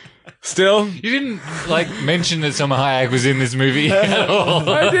 Still, You didn't, mention that Selma Hayek was in this movie at all.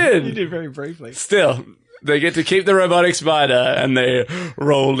 I did. You did very briefly. Still, they get to keep the robotic spider, and they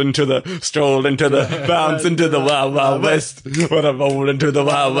strolled into the, bounce into the Wild Wild West. When I roll into the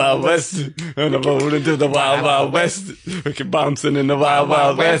Wild Wild West, and I roll into the Wild Wild West, we keep bouncing in the Wild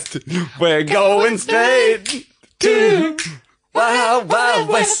Wild West. We're going straight to Wild Wild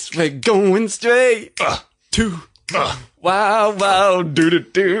West. We're going straight to Wild Wild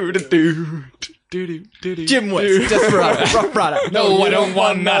do-do-do-do-do. Do-do-do-do. Jim West, Desperado, Rough Rider. No, I don't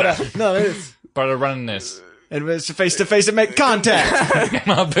want nada. No, it is. But I'm running this. And it's face to face and make contact.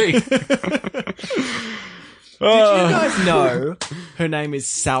 MRB. Did you guys know her name is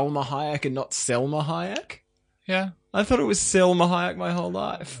Salma Hayek and not Selma Hayek? Yeah. I thought it was Selma Hayek my whole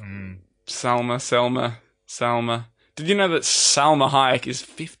life. Salma. Did you know that Salma Hayek is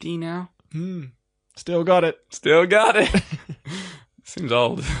 50 now? Still got it. Still got it. Seems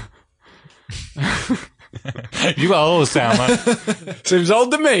old. You are old, Salma. Seems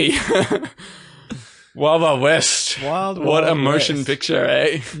old to me. Wild Wild West. Wild What a Wild motion West. picture,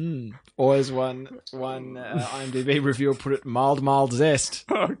 eh? Or as one IMDb reviewer put it, mild zest.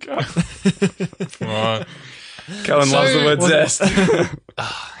 Oh, God. Right. Callan loves the word zest. I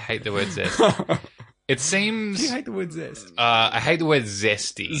hate the word zest. It seems... You hate the word zest. I hate the word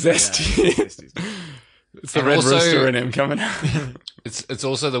zesty. Zesty. It's the And red also- rooster in him coming out. It's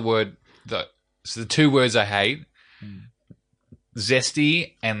also the word that... So the two words I hate.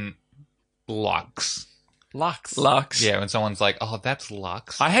 Zesty and Lux. Lux. Yeah, when someone's like, oh, that's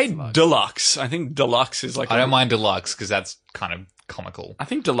Lux. I hate deluxe. I think deluxe is like... I don't mind deluxe because that's kind of comical. I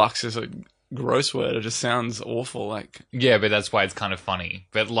think deluxe is a gross word. It just sounds awful. Like, Yeah, but that's why it's kind of funny.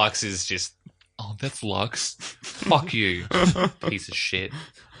 But Lux is just, oh, that's Lux. Fuck you, piece of shit.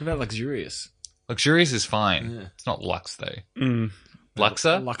 What about luxurious? Luxurious is fine. It's not Lux, though.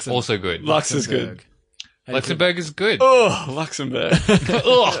 Luxor? Luxem- Also good. Lux is good. Luxembourg is good. Oh, Luxembourg.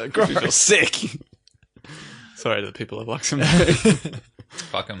 Ugh. I feel sick. Sorry to the people of Luxembourg.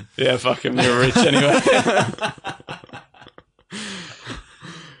 Fuck 'em. Yeah, fuck him. You're rich anyway.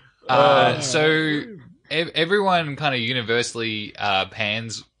 So everyone kind of universally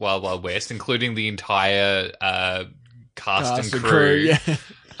pans Wild Wild West, including the entire cast and crew.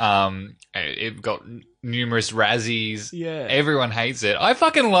 Yeah. It got numerous Razzies. Yeah. Everyone hates it. I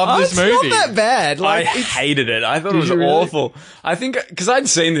fucking love this it's movie. not that bad. I hated it. I thought it was you really? awful. I think because I'd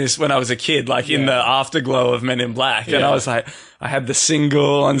seen this when I was a kid, like in the afterglow of Men in Black, and I was like, I had the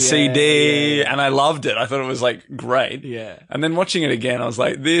single on CD, and I loved it. I thought it was like great. Yeah. And then watching it again, I was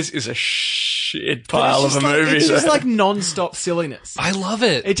like, this is a shit pile of a movie. It's just like non-stop silliness. I love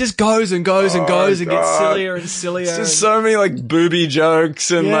it. It just goes and goes and goes and gets God. sillier and sillier. It's just so many like booby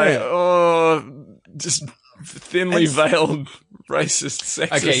jokes and Yeah. just thinly veiled racist,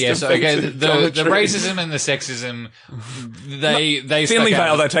 sexist. Okay, yeah. So okay, offensive the commentary. racism and the sexism, they Thinly stuck out.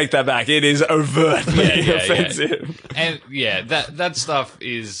 veiled, I take that back. It is overtly Yeah. offensive. And yeah, that stuff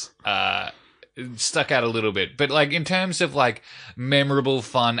is stuck out a little bit. But like in terms of like memorable,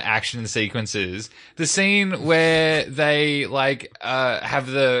 fun action sequences, the scene where they like have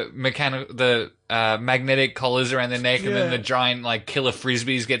the magnetic collars around their neck, and then the giant like killer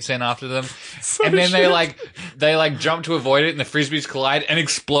frisbees get sent after them, and then they like jump to avoid it, and the frisbees collide and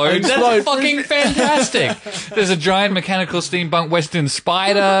explode. That's fucking fantastic. There's a giant mechanical steampunk western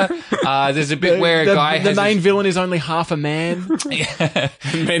spider. There's a bit where a guy the has main villain is only half a man.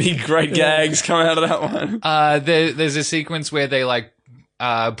 Many great gags come out of that one. there's a sequence where they like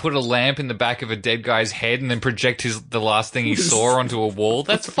put a lamp in the back of a dead guy's head and then project the last thing he saw onto a wall.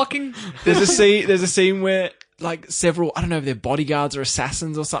 That's fucking... There's a scene where, like, several, I don't know if they're bodyguards or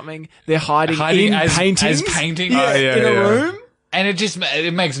assassins or something, they're hiding in paintings. As painting? In a room. And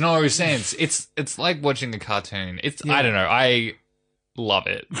it makes no sense. It's like watching a cartoon. I don't know. I love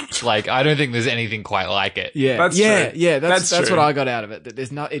it. Like, I don't think there's anything quite like it. Yeah. That's true. Yeah, that's true. what I got out of it. That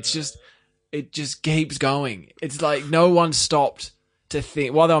there's not, it just keeps going. It's like no one stopped to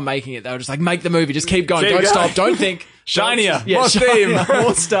think while they were making it. They were just like, make the movie, just keep going, don't stop, don't think. Shinier, Yeah, more theme,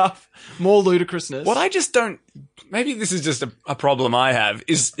 more stuff, more ludicrousness. What I just don't, maybe this is just a problem I have,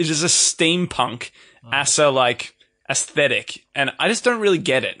 is it is a steampunk aesthetic, and I just don't really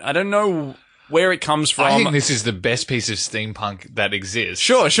get it. I don't know where it comes from. I think this is the best piece of steampunk that exists.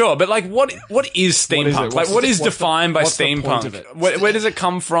 Sure, but like, what is steampunk? What is defined by what's the point steampunk? of it? Where does it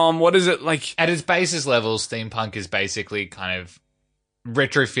come from? What is it like? At its basis level, steampunk is basically kind of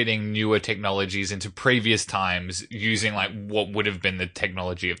retrofitting newer technologies into previous times using like what would have been the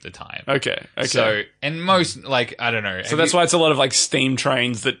technology of the time. Okay. So, and most, like, I don't know. So that's why it's a lot of like steam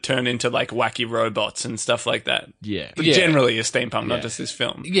trains that turn into like wacky robots and stuff like that. Yeah. But generally a steampunk, not just this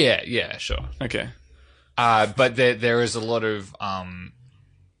film. Yeah, sure. Okay. But there is a lot of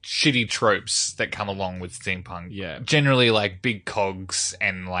shitty tropes that come along with steampunk. Yeah. Generally like big cogs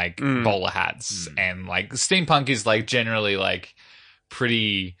and like bowler hats and like steampunk is like generally like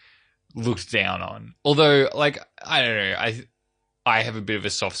pretty looked down on. Although, like, I don't know, I have a bit of a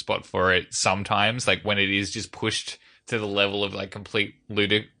soft spot for it sometimes, like when it is just pushed to the level of like complete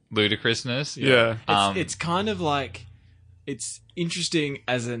ludicrousness. Yeah. It's kind of like, it's interesting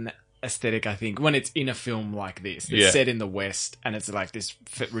as an aesthetic, I think, when it's in a film like this. It's set in the West and it's like this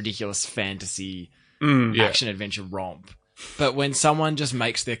ridiculous fantasy action adventure romp. But when someone just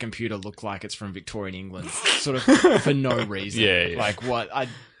makes their computer look like it's from Victorian England, sort of for no reason, like what I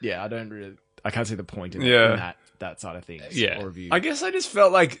can't see the point in that side of things. Yeah, or view. I guess I just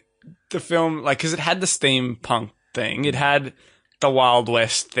felt like the film, like, because it had the steampunk thing, it had the Wild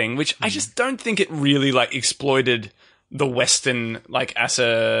West thing, which I just don't think it really like exploited the Western like as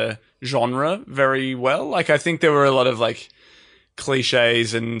a genre very well. Like, I think there were a lot of like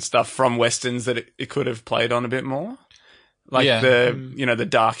cliches and stuff from Westerns that it could have played on a bit more. Like the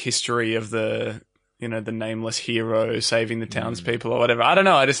dark history of the nameless hero saving the townspeople or whatever. I don't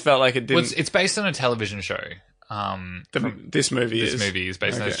know. I just felt like it didn't. Well, it's based on a television show. This movie is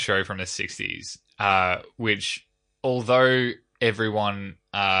based on a show from the 60s, which, although everyone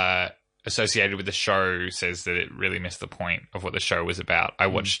associated with the show says that it really missed the point of what the show was about, I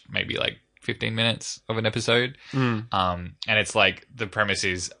watched maybe like 15 minutes of an episode. And it's like the premise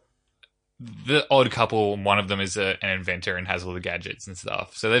is the odd couple, one of them is an inventor and has all the gadgets and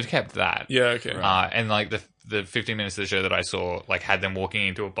stuff. So they've kept that. Yeah, okay. And like the 15 minutes of the show that I saw, like, had them walking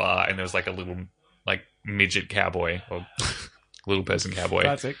into a bar and there was like a little like midget cowboy or little person cowboy.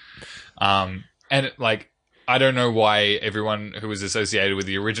 Classic. And like, I don't know why everyone who was associated with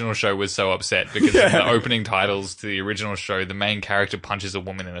the original show was so upset, because in the opening titles to the original show, the main character punches a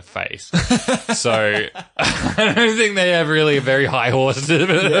woman in the face. So I don't think they have really a very high horse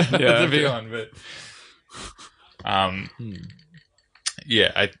to be on. But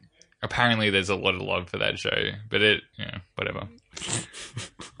apparently there's a lot of love for that show, but whatever.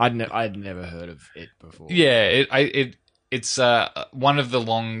 I'd never heard of it before. Yeah, it's one of the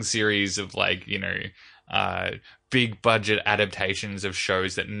long series of like, big budget adaptations of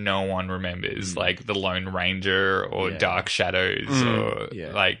shows that no one remembers, like The Lone Ranger or Dark Shadows, or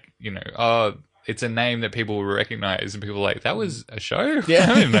like, it's a name that people will recognize, and people are like, that was a show?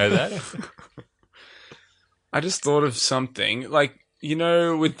 Yeah, I didn't know that. I just thought of something, like,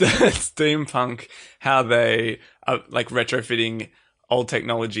 with the steampunk, how they are like retrofitting old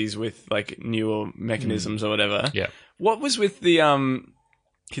technologies with like newer mechanisms or whatever. Yeah. What was with the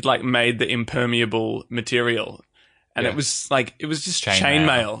he'd like made the impermeable material, and it was just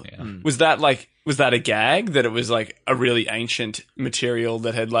chainmail. Yeah. Was that a gag, that it was like a really ancient material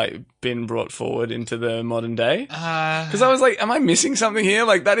that had like been brought forward into the modern day? Because I was like, am I missing something here?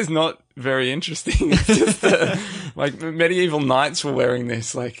 Like, that is not very interesting. It's just like medieval knights were wearing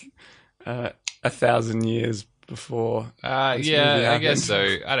this like 1,000 years before. I guess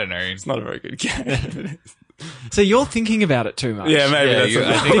so. I don't know. It's not a very good gag. So you're thinking about it too much. Yeah, maybe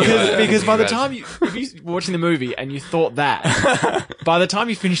because by the time if you're watching the movie and you thought that, by the time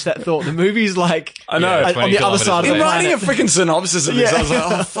you finish that thought, the movie's like, I know, on the other side of the planet. Writing a freaking synopsis of this, I was like,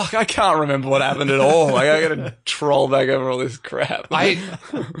 oh fuck, I can't remember what happened at all. Like, I gotta troll back over all this crap. I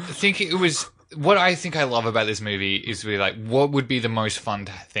think it was what I think I love about this movie is really like, what would be the most fun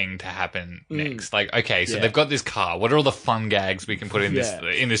thing to happen next? Like, okay, so they've got this car. What are all the fun gags we can put in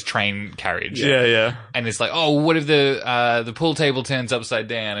this train carriage? Yeah. And it's like, oh, what if the pool table turns upside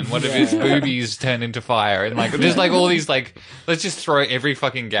down, and what if his boobies turn into fire, and like just like all these like, let's just throw every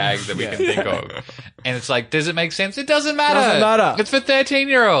fucking gag that we can think of. And it's like, does it make sense? It doesn't matter. Doesn't matter. It's for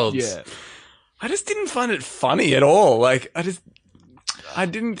 13-year-olds. Yeah. I just didn't find it funny at all. Like, I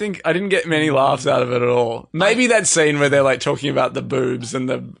didn't get many laughs out of it at all. Maybe that scene where they're like talking about the boobs and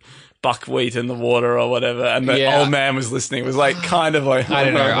the buckwheat in the water or whatever, and the old man was listening, was like kind of like, I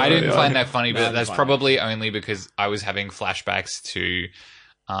don't know. I didn't find that funny, but that's probably only because I was having flashbacks to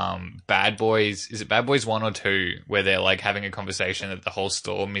Bad Boys. Is it Bad Boys 1 or 2, where they're like having a conversation that the whole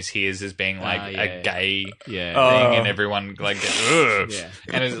store mishears as being like a gay thing, and everyone like gets, ugh.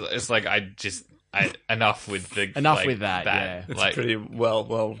 And it's like, enough with the with that. Yeah, it's like, a pretty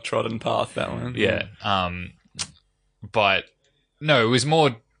well trodden path, that one. Yeah. But no, it was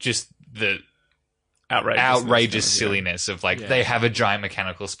more just the outrageous silliness of like, they have a giant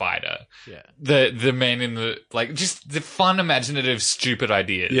mechanical spider. Yeah. The men in the, like, just the fun, imaginative, stupid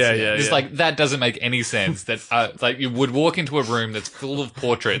ideas. Yeah. Just like, that doesn't make any sense. That, like, you would walk into a room that's full of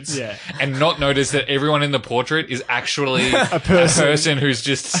portraits and not notice that everyone in the portrait is actually a person who's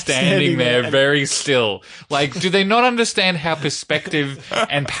just standing there very still. Like, do they not understand how perspective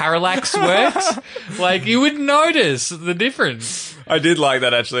and parallax works? Like, you would notice the difference. I did like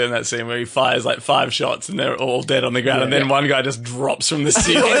that actually in that scene where he fires like 5 shots and they're all dead on the ground, and then one guy just drops from the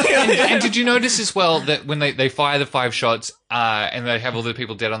ceiling. and did you notice as well that when they fire the 5 shots and they have all the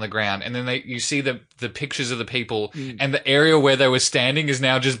people dead on the ground, and then you see the pictures of the people, and the area where they were standing is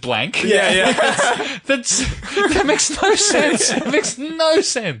now just blank? Yeah. That makes no sense. It makes no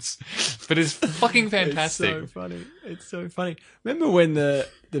sense. But it's fucking fantastic. It's so funny. Remember when the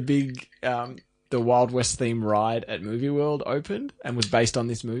big the Wild West theme ride at MovieWorld opened and was based on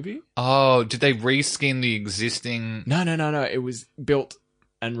this movie? Oh, did they reskin the existing? No. It was built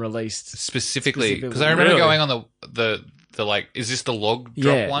and released specifically because I remember going on the like, is this the log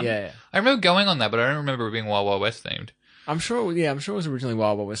drop one? Yeah. I remember going on that, but I don't remember it being Wild Wild West themed. I'm sure it was originally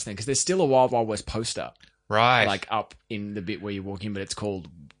Wild Wild West themed, because there's still a Wild Wild West poster, right? Like up in the bit where you walk in, but it's called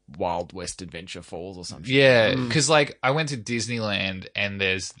Wild West Adventure Falls or something. Yeah, because like I went to Disneyland and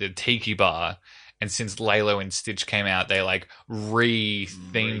there's the Tiki Bar. And since Lilo and Stitch came out, they like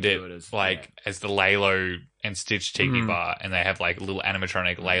re-themed it as the Lilo and Stitch Tiki Bar, and they have like little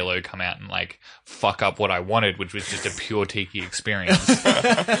animatronic Lilo come out and like fuck up what I wanted, which was just a pure Tiki experience.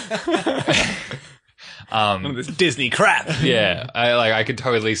 This Disney crap. Yeah, I could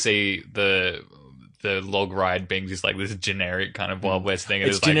totally see the log ride being just like this generic kind of Wild West thing.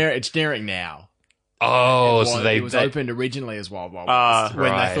 It's generic. It's generic now. Oh, it was opened originally as Wild Wild West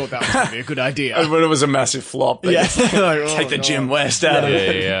when they thought that was going to be a good idea. And when it was a massive flop. Take the Jim West out of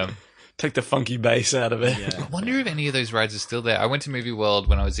it. Yeah. Take the funky bass out of it. Yeah. I wonder if any of those rides are still there. I went to MovieWorld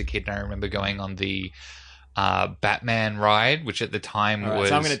when I was a kid, and I remember going on the Batman ride, which at the time was.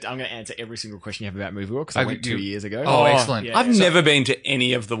 So I'm going to answer every single question you have about MovieWorld, because I went 2 years ago. Oh, excellent! Yeah. I've never been to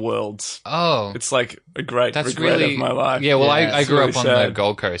any of the worlds. Oh, it's like a great regret of my life. Yeah, well, I grew up on the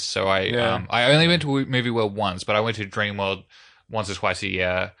Gold Coast, so I only went to MovieWorld once, but I went to Dreamworld once or twice a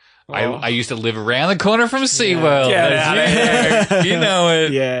year. I used to live around the corner from SeaWorld. Get out of here. You know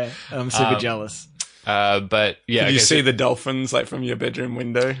it. Yeah, I'm super jealous. But yeah, could you see the dolphins like from your bedroom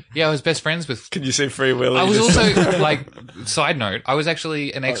window? Yeah, I was best friends with. Could you see Free Willy? I was also like, side note, I was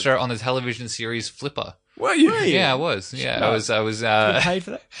actually an extra on the television series Flipper. Were you? Yeah, I was. Yeah, I was. You got paid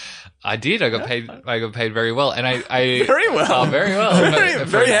for that? I did. I got paid very well, and I very well. Oh, very well.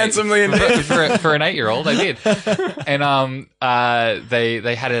 very handsomely indeed. For an 8-year-old, I did. And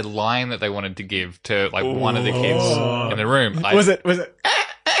they had a line that they wanted to give to like one of the kids in the room. Was it?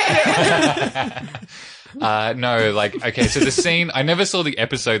 No, like, okay, so the scene, I never saw the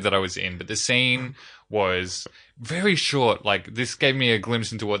episode that I was in, but the scene was very short. Like, this gave me a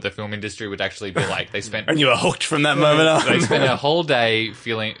glimpse into what the film industry would actually be like. They spent... And you were hooked from that moment on. They spent a whole day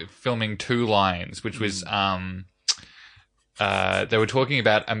filming 2 lines, which was, they were talking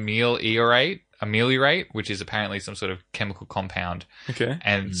about ameliorate, which is apparently some sort of chemical compound. Okay.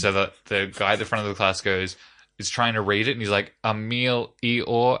 And so the guy at the front of the class is trying to read it, and he's like,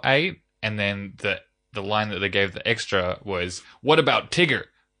 ameliorate, and then the line that they gave the extra was, what about Tigger?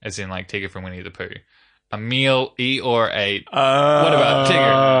 As in, like, Tigger from Winnie the Pooh. Ameliorate. What about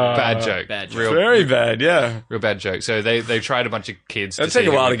Tigger? Bad joke. Very bad, yeah. Real bad joke. So they tried a bunch of kids. It'll take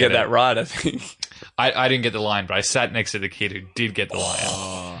a while to get that right, I think. I didn't get the line, but I sat next to the kid who did get the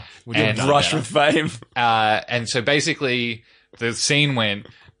line. And rush with fame. And so basically, the scene went,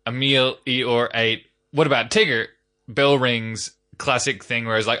 a meal, Eeyore ate. What about Tigger? Bell rings. Classic thing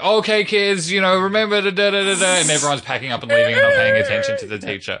where it's like, okay, kids, remember da da da da, and everyone's packing up and leaving and not paying attention to the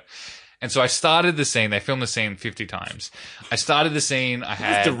teacher. And so I started the scene. They filmed the scene 50 times. I started the scene. I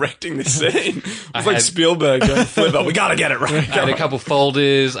had directing the scene. It's like Spielberg going, Flipper, we gotta get it right. I had a couple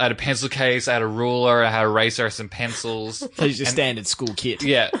folders. I had a pencil case. I had a ruler. I had a eraser, some pencils. So it's just standard school kit.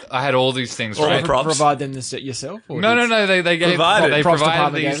 Yeah, I had all these things. All right? the props. Provide them this yourself? Or No. They Provided.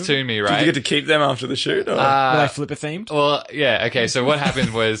 provided these to me, right? Did you get to keep them after the shoot? Or? Were they Flipper themed? Well, yeah, okay, so what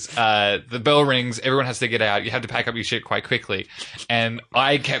happened was, the bell rings, everyone has to get out, you have to pack up your shit quite quickly, and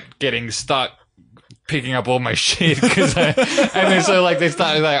I kept getting stuck picking up all my shit, and then so, like, they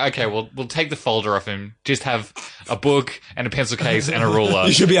started, like, okay, we'll take the folder off him, just have a book and a pencil case and a ruler.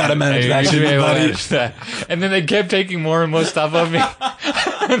 You should be able to manage that, buddy. And then they kept taking more and more stuff off me.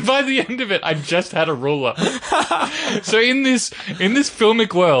 And by the end of it, I just had a ruler. So in this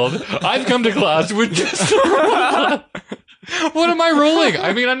filmic world, I've come to class with just a ruler. What am I ruling?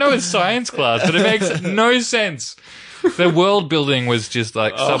 I mean, I know it's science class, but it makes no sense. The world building was just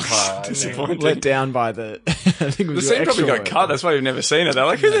like subpar. Disappointing. Let down by the. I think it was The scene probably got cut. That's why we've never seen it. They're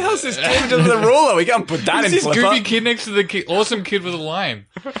like, who the hell's this kid with the ruler? We can't put that in This Flipper. goofy kid next to the awesome kid with a line.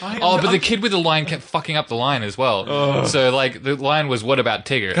 But the kid with the line kept fucking up the line as well. So, like, the line was, what about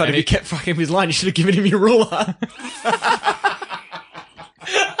Tigger? God, And if you kept fucking his line, you should have given him your ruler.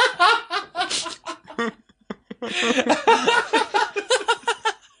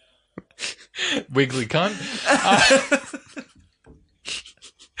 Wiggly cunt.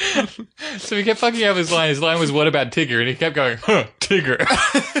 So he kept fucking up his line. His line was, what about Tigger? And he kept going, Tigger.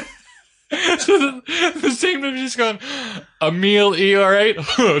 So the scene was just going, a meal, Eeyore,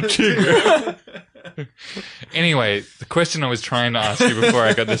 Tigger. Anyway, the question I was trying to ask you before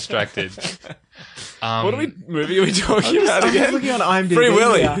I got distracted. What movie are we talking about I'm just again? looking on IMDb. Free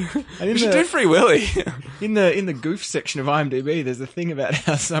Willy. And We should do Free Willy. in the goof section of IMDb, there's a thing about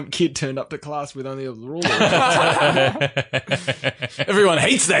how some kid turned up to class with only a ruler. Everyone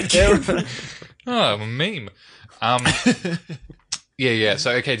hates that kid. Oh, a meme. Yeah.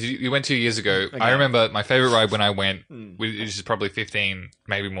 So, okay, you went 2 years ago. Okay. I remember my favorite ride when I went, which is probably 15,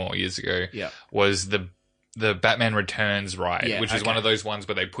 maybe more years ago, was the Batman Returns ride, which is one of those ones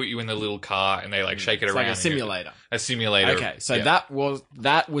where they put you in the little car and they like shake it It's around. like a simulator. A simulator. Okay, so that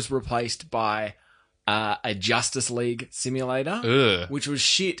was replaced by a Justice League simulator, Ugh. which was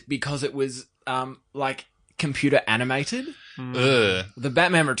shit because it was like computer animated. Ugh. The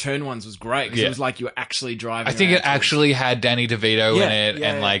Batman Return ones was great because it was like you were actually driving. I think around it actually had Danny DeVito in it,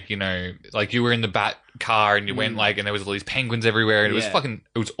 yeah, and yeah. like, like you were in the Bat car and you went like, and there was all these penguins everywhere, and it was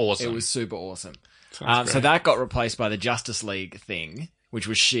awesome. It was super awesome. Sounds So great. that got replaced by the Justice League thing, which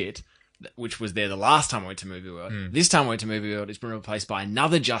was shit, which was there the last time I went to Movie World. This time I went to Movie World, it's been replaced by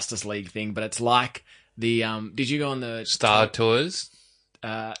another Justice League thing, but it's like the did you go on the Star Tours.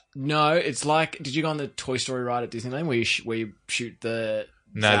 No, it's like, did you go on the Toy Story ride at Disneyland where you shoot the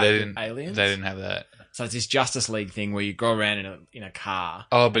No, they didn't. aliens? They didn't have that. So it's this Justice League thing where you go around in a car.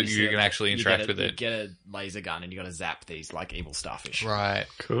 Oh, but and you can actually interact with You it. get a laser gun and you got to zap these like evil starfish. Right.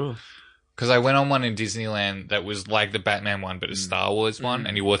 Cool. Because I went on one in Disneyland that was like the Batman one, but a Star Wars one,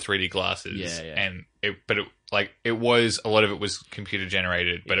 and you wore 3D glasses. Yeah. And it was, a lot of it was computer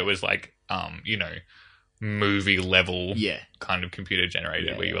generated, but it was like, movie level kind of computer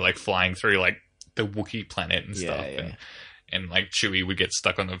generated where you were like flying through like the Wookiee planet and stuff. Yeah. And like Chewie would get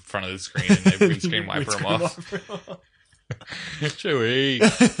stuck on the front of the screen and they would screen wiper him off. Chewie.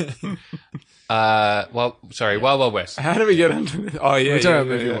 Wild Wild West. How do we get onto this? Oh, yeah. We're talking about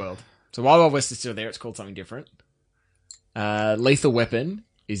yeah, Movie yeah. World. So Wild Wild West is still there. It's called something different. Lethal Weapon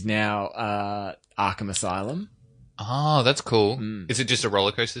is now Arkham Asylum. Oh, that's cool. Is it just a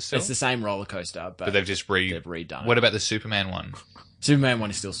roller coaster still? It's the same roller coaster, but they've just redone it. What about the Superman one? Superman one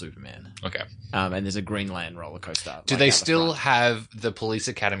is still Superman. Okay. And there's a Greenland roller coaster. Do they still have the Police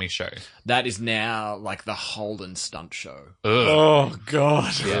Academy show? That is now like the Holden stunt show. Ugh. Oh,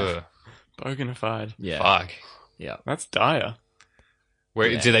 God. Ugh. Bogenified. Yeah. Fuck. Yeah. That's dire. Where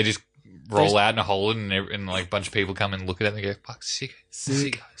Yeah. do they just roll out in a hole and like a bunch of people come and look at it and they go, fuck, sick.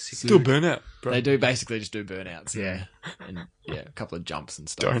 Still burnout, bro. They do basically just do burnouts, yeah. And a couple of jumps and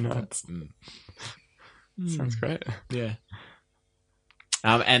stuff. Donuts. Sounds great. Yeah.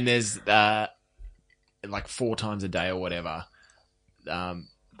 And there's like 4 times a day or whatever, all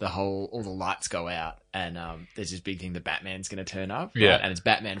the lights go out and there's this big thing that Batman's going to turn up. Yeah. Right? And it's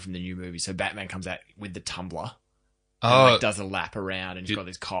Batman from the new movie. So Batman comes out with the tumbler. Oh, And, like, does a lap around and he's got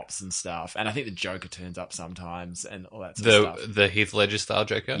these cops and stuff. And I think the Joker turns up sometimes and all that sort of stuff. the Heath Ledger style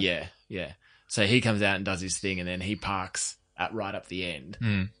Joker? Yeah. So he comes out and does his thing and then he parks at right up the end.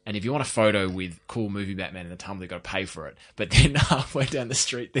 Mm. And if you want a photo with cool movie Batman in the Tumblr, you've got to pay for it. But then halfway down the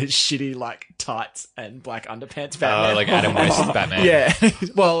street, there's shitty like tights and black underpants Batman. Oh, like Adam West Batman. Yeah.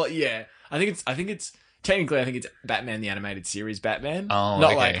 Well, yeah. I think it's technically it's Batman the animated series Batman. Oh,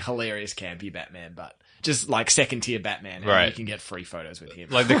 not okay. like hilarious campy Batman, but just like second tier Batman. And Right. you can get free photos with him.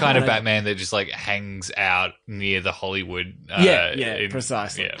 Like the kind of Batman that just like hangs out near the Hollywood.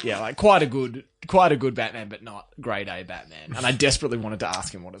 Precisely. Yeah. Yeah, like quite a good Batman, but not grade A Batman. And I desperately wanted to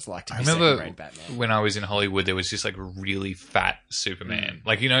ask him what it's like to I be remember second grade Batman. when I was in Hollywood, there was just like a really fat Superman.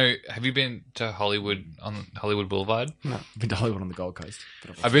 Like, have you been to Hollywood on Hollywood Boulevard? No, I've been to Hollywood on the Gold Coast.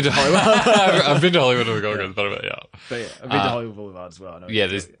 But I've been to I've been to Hollywood on the Gold Coast, but yeah. But yeah, I've been to Hollywood Boulevard as well. I know Yeah,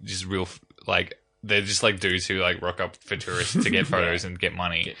 there's just real like they're just like dudes who like rock up for tourists to get photos and get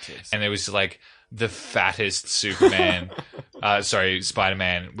money. Get tips. And there was like the fattest Spider-Man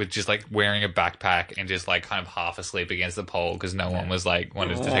with just like wearing a backpack and just like kind of half asleep against the pole because no one was like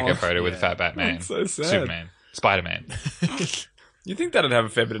wanted to take a photo with fat Batman. That's so sad. Superman. Spider-Man. You think that'd have a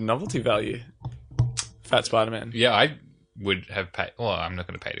fair bit of novelty value? Fat Spider-Man. Yeah, I would have paid. Well, I'm not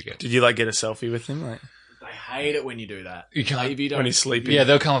going to pay to get. Did you like get a selfie with him? Like They hate it when you do that. You can't- Like, if you don't, when he's sleeping? Yeah,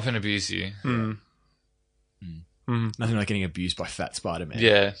 they'll come up and abuse you. nothing like getting abused by fat Spider-Man.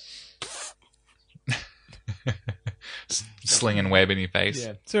 Yeah. Slinging web in your face.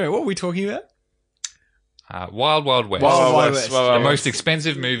 Yeah. Sorry, what were we talking about? Wild Wild West. Wild Wild West. The most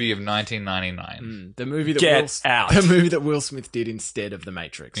expensive movie of 1999. The movie that Get out. The movie that Will Smith did instead of The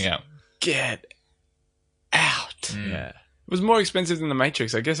Matrix. Yeah. Get out. Mm. Yeah. It was more expensive than The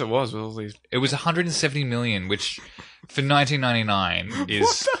Matrix. I guess it was with all these. It was 170 million, which for 1999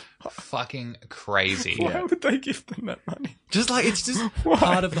 is fucking crazy. Why would they give them that money? Just like it's just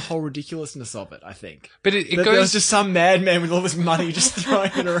part of the whole ridiculousness of it, I think. But it That there was goes just some madman with all this money just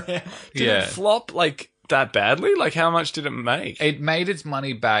throwing it around. Did yeah. it flop like that badly? Like how much did it make? It made its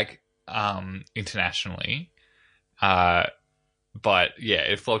money back internationally, but yeah,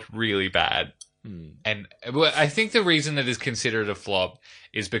 it flopped really bad. And I think the reason that it's considered a flop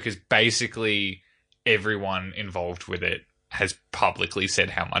is because basically everyone involved with it has publicly said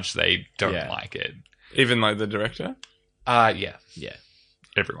how much they don't like it. Even like the director? Yeah, Yeah.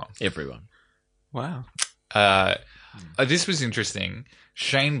 everyone. Wow. This was interesting.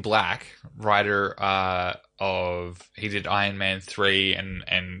 Shane Black, writer he did Iron Man 3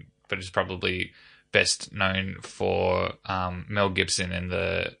 but is probably best known for Mel Gibson and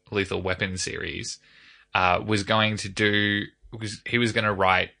the Lethal Weapon series, was going to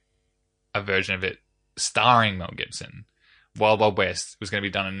write a version of it starring Mel Gibson. Wild Wild West was going to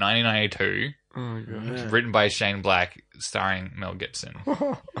be done in 1992, Oh my god. written by Shane Black, starring Mel Gibson.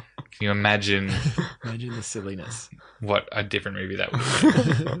 Can you imagine Imagine the silliness. what a different movie that would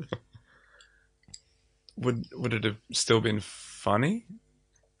have been? Would it have still been funny?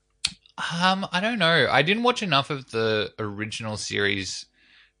 I don't know. I didn't watch enough of the original series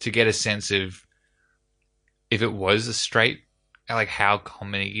to get a sense of if it was a straight, like how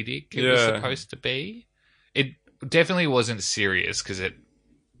comedic it was supposed to be. It definitely wasn't serious because it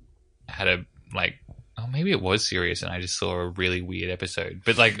had maybe it was serious and I just saw a really weird episode.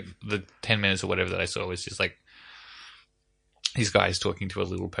 But like the 10 minutes or whatever that I saw was just like these guys talking to a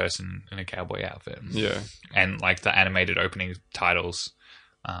little person in a cowboy outfit. Yeah. And like the animated opening titles,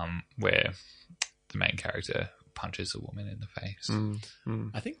 where the main character punches a woman in the face.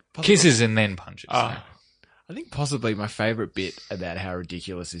 I think Kisses and then punches. I think possibly my favorite bit about how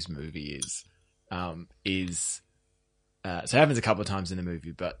ridiculous this movie is so it happens a couple of times in the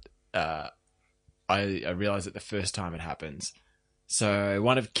movie, but I realized it the first time it happens. So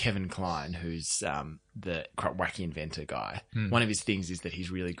one of Kevin Kline, who's the wacky inventor guy, one of his things is that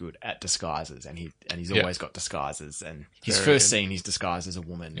he's really good at disguises, and he's always got disguises. And his first scene, he's disguised as a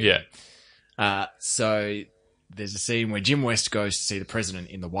woman. Yeah. So there's a scene where Jim West goes to see the president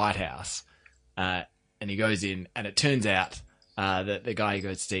in the White House, and he goes in, and it turns out that the guy he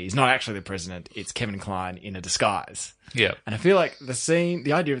goes to see is not actually the president; it's Kevin Kline in a disguise. Yeah. And I feel like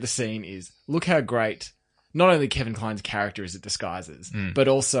the idea of the scene is, look how great not only Kevin Kline's character is at disguises, but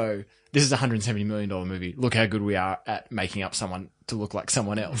also this is a $170 million movie. Look how good we are at making up someone to look like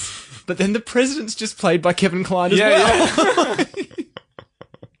someone else. But then the president's just played by Kevin Kline as well. Yeah.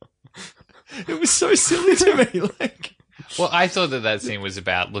 It was so silly to me. Well, I thought that scene was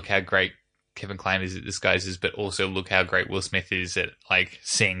about look how great Kevin Kline is at disguises, but also look how great Will Smith is at like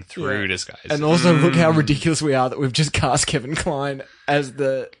seeing through disguises. And also look how ridiculous we are that we've just cast Kevin Kline as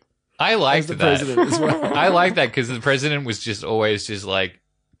the I liked the that. president as well. I like that because the president was just always just like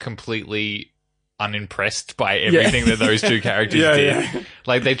completely unimpressed by everything that those two characters did. Yeah.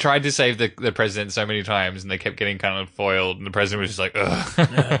 Like, they tried to save the president so many times, and they kept getting kind of foiled, and the president was just like,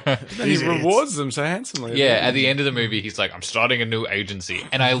 ugh. He rewards them so handsomely. Yeah, at the end of the movie, he's like, I'm starting a new agency.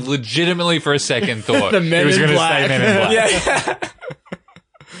 And I legitimately, for a second, thought The Men he was in going to Black. say Men in Black. Yeah.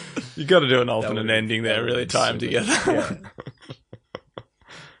 You got to do an alternate would've- ending there, that really would've tie them been together.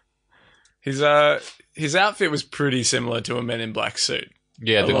 His outfit was pretty similar to a Men in Black suit.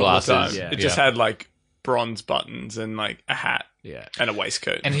 Yeah, the a lot of the glasses. time. Yeah. It just had like bronze buttons and like a hat Yeah. and a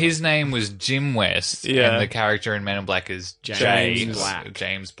waistcoat. And his name was Jim West, Yeah. and the character in Men in Black is James Black.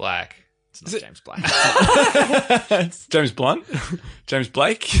 James Black. It's not Is it- James Black. James Blunt? James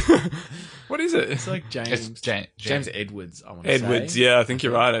Blake? What is it? It's like It's James Edwards, I want to Edwards. say. Yeah, I think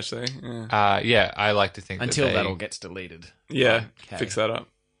you're right, actually. Yeah, yeah, I like to think Until that all gets deleted. yeah, Okay. fix that up.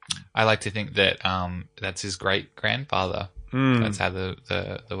 I like to think that that's his great grandfather. That's how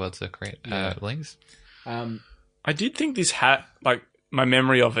the words are correct links. I did think this hat, like, my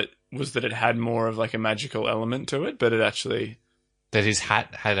memory of it was that it had more of like a magical element to it, but it actually... That his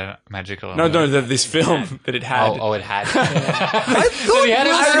hat had a magical. No, that this film, that it had. Oh, it had. I thought he had a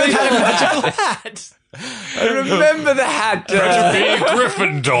magical hat. I remember the hat. Big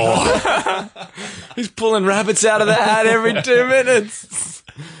Gryffindor. He's pulling rabbits out of the hat every 2 minutes.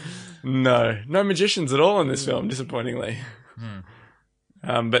 No magicians at all in this film, disappointingly.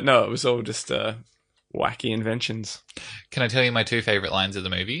 But no, it was all just wacky inventions. Can I tell you my two favorite lines of the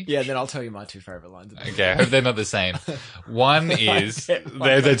movie? Yeah, then I'll tell you my two favourite lines. Okay, I hope they're not the same. One is they're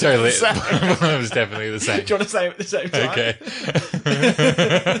totally. It was definitely the same. Do you want to say it at the same time? Okay.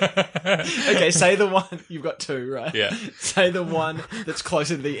 Okay, say the one. You've got two, right? Yeah. Say the one that's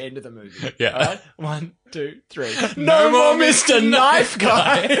closer to the end of the movie. Yeah. All right? 1, 2, 3. No more Mr. Knife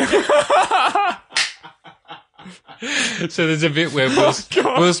Guy. So there's a bit where Will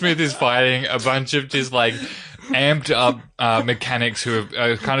Smith is fighting a bunch of just like amped up mechanics who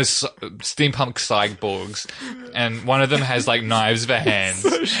are kind of steampunk cyborgs, and one of them has like knives for hands.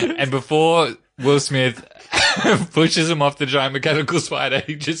 And before Will Smith pushes him off the giant mechanical spider,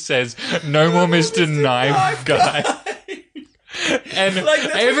 he just says, "No more Mr. Knife Guy." And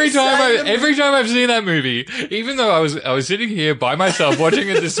every time I've seen that movie, even though I was sitting here by myself watching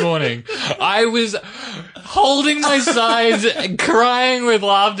it this morning, I was holding my sides and crying with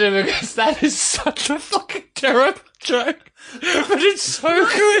laughter because that is such a fucking terrible joke. But it's so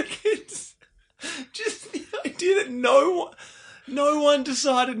good. It's just the idea that no one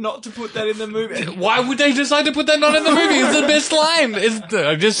decided not to put that in the movie. Why would they decide to put that not in the movie? It's the best line.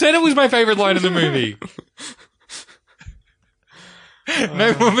 I just said it was my favorite line in the movie. No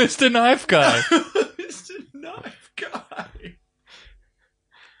more Mr. Knife Guy. Mr. Knife Guy.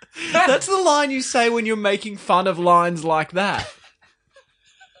 That's the line you say when you're making fun of lines like that.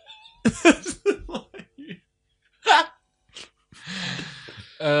 That's the line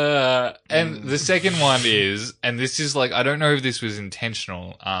And the second one is, and this is like, I don't know if this was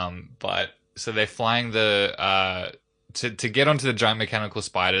intentional, but so they're flying to get onto the giant mechanical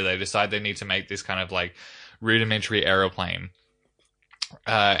spider, they decide they need to make this kind of like rudimentary aeroplane.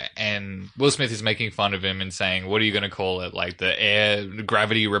 And Will Smith is making fun of him and saying, what are you going to call it? Like the air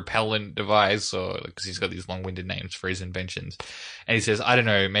gravity repellent device, or because he's got these long-winded names for his inventions. And he says, I don't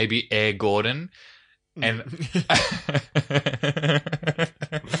know, maybe Air Gordon. And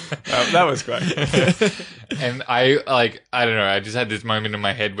That was great. and I don't know, I just had this moment in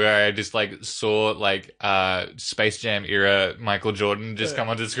my head where I just like saw like Space Jam era Michael Jordan just come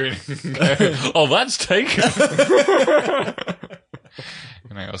onto the screen and go, oh, that's taken.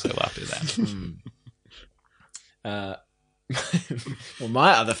 And I also laughed at that. well,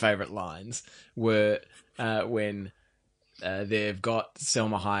 my other favourite lines were when they've got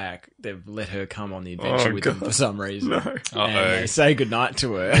Selma Hayek. They've let her come on the adventure with them for some reason. And they say goodnight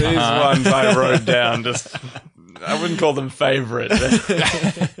to her. These ones I wrote down, just I wouldn't call them favourite.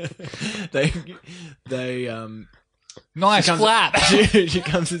 they Nice flap. she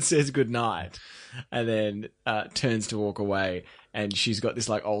comes and says goodnight, and then turns to walk away. And she's got this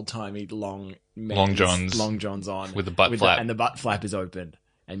like old timey long johns on with the butt flap, and the butt flap is open,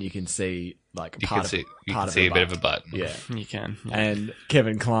 and you can see like you can see a bit of a butt. Yeah, You can. Yeah. And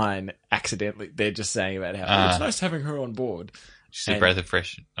Kevin Kline they're just saying about how it's nice having her on board. She's a breath of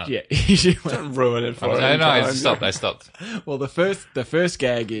fresh. Oh. Yeah, Don't ruin it for No, him. I stopped. Well, the first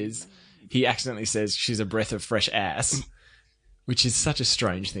gag is he accidentally says she's a breath of fresh ass, which is such a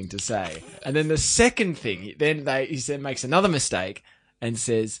strange thing to say. And then the second thing, he makes another mistake and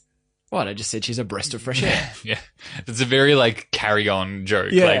says, What? I just said she's a breath of fresh air. Yeah. It's a very, like, carry-on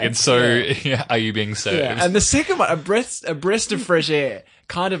joke. Yeah, Like, it's so, are you being served? Yeah. And the second one, a breath of fresh air,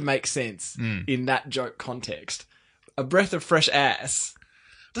 kind of makes sense in that joke context. A breath of fresh ass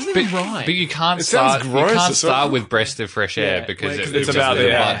doesn't even rhyme. But you can't It sounds start. You gross. can't It's start so- with breast of fresh air Yeah, because well, it's It's about just the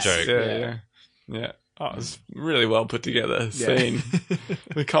a butt ass. joke. Yeah. Oh, it was really well put together scene.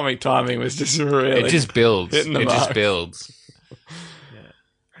 The comic timing was just really. It just builds. hitting the It just mark. builds.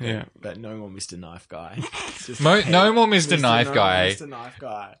 Yeah. But no more Mr. Knife Guy. It's just No more Mr. Knife No Guy More Mr. Knife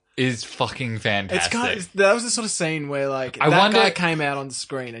Guy. is fucking It's fantastic. kind of, that was the sort of scene where like I that wonder- guy came out on the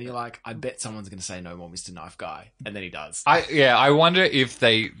screen and you're like, I bet someone's going to say no more Mr. Knife Guy, and then he does. I wonder if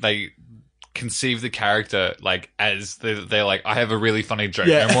they conceive the character like as they're like, I have a really funny joke.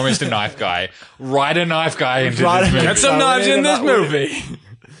 Yeah. No more Mr. Knife Guy. Write a knife guy into Write this a movie. Get some knives in this movie.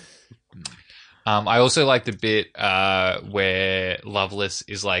 I also like the bit where Loveless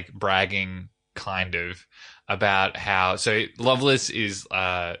is like bragging kind of about how Loveless is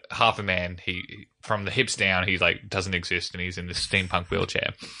half a man. He from the hips down he like doesn't exist and he's in this steampunk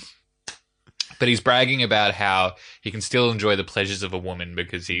wheelchair. But he's bragging about how he can still enjoy the pleasures of a woman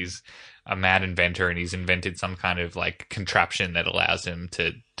because he's a mad inventor and he's invented some kind of like contraption that allows him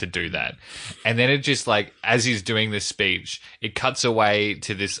to do that. And then it just like, as he's doing this speech, it cuts away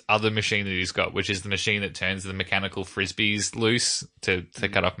to this other machine that he's got, which is the machine that turns the mechanical frisbees loose to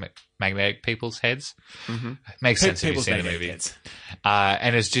cut off magnetic people's heads. Mm-hmm. Makes sense if you've seen the movie. Heads.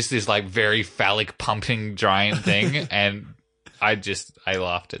 And it's just this like very phallic pumping giant thing. And I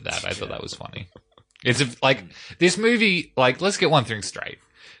laughed at that. I thought that was funny. It's like this movie, like, let's get one thing straight.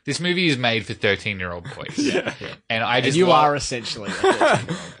 This movie is made for 13-year-old boys. Yeah. And I just And you are essentially a 13-year-old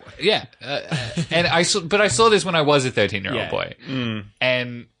boy. yeah. And I saw this when I was a 13-year-old Yeah. boy.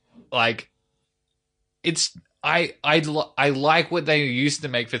 And like it's I like what they used to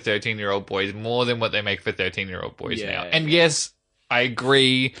make for 13-year-old boys more than what they make for 13-year-old boys Yeah. now. And yes, I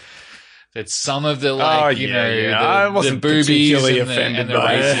agree that some of the like I the wasn't boobies particularly and offended the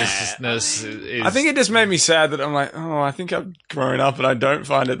by it. racistness is I think it just made me sad that I'm like, oh, I think I've grown up and I don't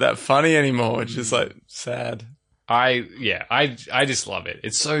find it that funny anymore. It's just like sad. I just love it.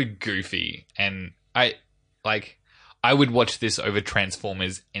 It's so goofy, and I would watch this over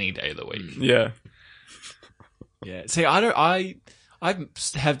Transformers any day of the week. Yeah. Yeah. See, I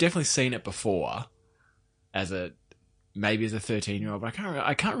have definitely seen it before as a 13-year-old, but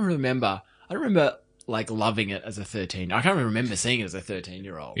I can't remember. I don't remember like loving it as a 13. I can't even remember seeing it as a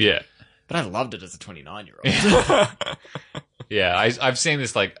 13-year-old. Yeah, But I loved it as a 29-year-old. yeah. I've seen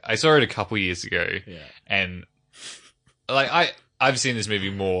this like I saw it a couple years ago, Yeah. and like I've seen this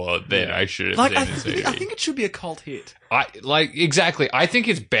movie more than I should have Like, seen this movie. I think it should be a cult hit. Exactly. I think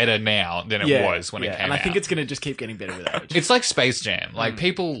it's better now than it was when it came and out. I think it's going to just keep getting better with age. It's like Space Jam. Like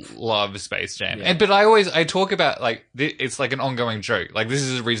people love Space Jam, Yeah. but I talk about like it's like an ongoing joke. Like this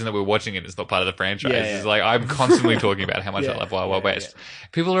is the reason that we're watching it. It's not part of the franchise. Yeah, yeah. It's like I'm constantly talking about how much I love Wild Wild West.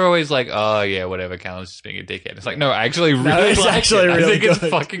 People are always like, "Oh yeah, whatever." Callan's just being a dickhead. It's like, no, I actually really it's like actually it. really I think it's good.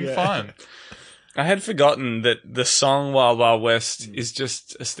 fucking Yeah. fun. I had forgotten that the song Wild Wild West is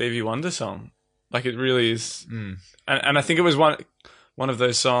just a Stevie Wonder song. Like it really is. And I think it was one of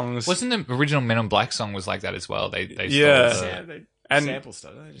those songs. Wasn't the original Men in Black song was like that as well? They Yeah. stole Yeah, they And- sample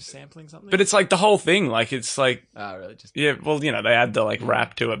stuff. Are they just sampling something? But it's like the whole thing. Like it's like, oh, really? Just yeah, well, you know, they add the like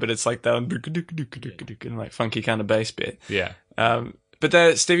rap to it, but it's like the and like funky kind of bass bit. yeah. But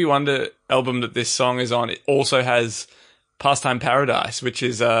the Stevie Wonder album that this song is on, it also has Pastime Paradise, which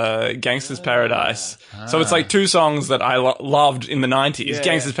is Gangster's Paradise. So it's like two songs that I loved in the 90s. Yeah,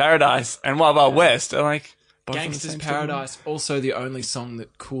 Gangster's Paradise and Wild Wild West are like both on the Gangster's same Paradise, also the only song that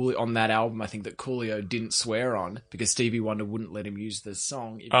on that album, I think that Coolio didn't swear on because Stevie Wonder wouldn't let him use the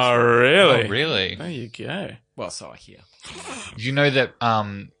song. If he Oh, swore. really? Oh, really? There you go. Well, so I hear. You know that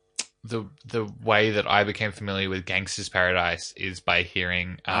the way that I became familiar with Gangster's Paradise is by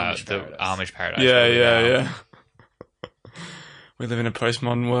hearing Amish the Paradise. Amish Paradise. Yeah, by yeah, Regails. yeah. We live in a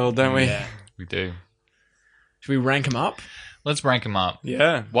postmodern world, don't we? Yeah. We do. Should we rank them up? Let's rank them up.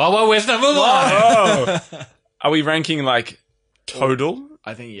 Yeah. Wild Wild West number one. Oh. Are we ranking like total?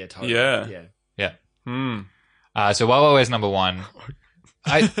 I think totally. Yeah. Yeah. Yeah. Hmm. So Wild Wild West number one.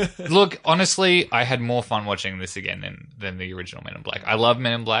 Look, honestly, I had more fun watching this again than the original Men in Black. I love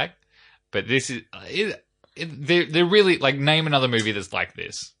Men in Black, but this is they're really like name another movie that's like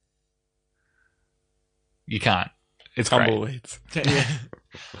this. You can't. It's great. Tumbleweeds.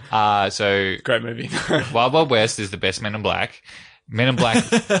 So Great movie. Wild Wild West is the best Men in Black. Men in Black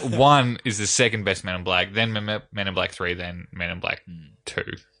 1 is the second best Men in Black, then Men in Black 3, then Men in Black 2.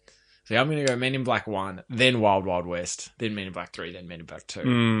 So I'm going to go Men in Black 1, then Wild Wild West, then Men in Black 3, then Men in Black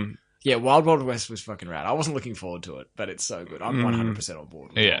 2. Yeah, Wild Wild West was fucking rad. I wasn't looking forward to it, but it's so good. I'm 100% on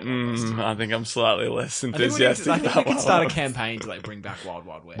board. With Yeah. Wild Wild West. I think I'm slightly less I think we enthusiastic about could Wild start a Wild campaign to like bring back Wild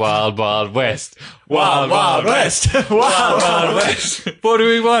Wild West. Wild Wild West. Wild Wild West. Wild Wild West. What do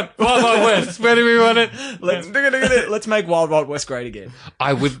we want? Wild Wild West. Where do we want it? Let's make Wild Wild West great again.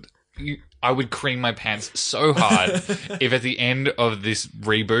 I would cream my pants so hard if at the end of this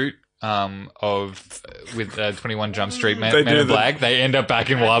reboot with 21 Jump Street Men in Black, they end up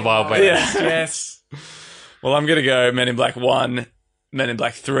back in Wild Wild West. Yeah. Yes. Well, I'm going to go Men in Black 1, Men in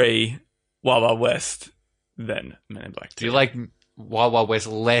Black 3, Wild Wild West, then Men in Black 2. Do you like Wild Wild West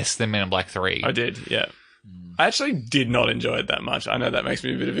less than Men in Black 3? I did, yeah. I actually did not enjoy it that much. I know that makes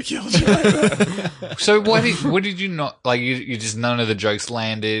me a bit of a killjoy. So what did you not like? You just none of the jokes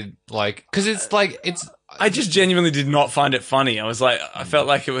landed, like, because it's. I just genuinely did not find it funny. I felt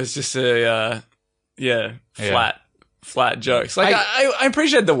like it was just a flat jokes. Like I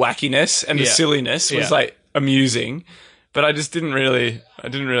appreciate the wackiness and the silliness was like amusing, but I just didn't really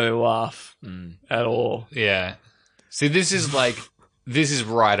laugh at all. Yeah. See, this is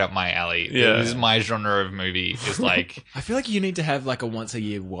right up my alley. Yeah. This is my genre of movie. Is like, I feel like you need to have like a once a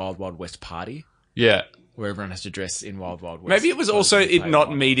year Wild Wild West party yeah. where everyone has to dress in Wild Wild West. Maybe it was also it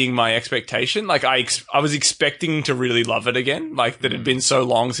not meeting my expectation. Like I was expecting to really love it again. Like that had been so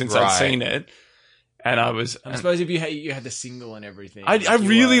long since I'd seen it, and I suppose if you had the single and everything. I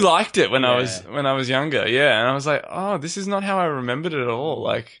really liked it when I was younger. Yeah, and I was like, oh, this is not how I remembered it at all.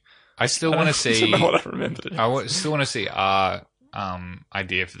 Like I still want to see. I don't know what I remembered it. Still want to see our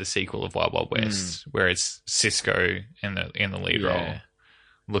idea for the sequel of Wild Wild West, where it's Cisco in the lead role,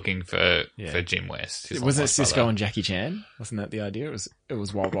 looking for Jim West. Wasn't it Cisco and Jackie Chan? Wasn't that the idea? It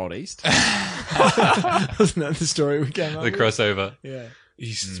was Wild Wild East. Wasn't that the story we came up the with? crossover? Yeah.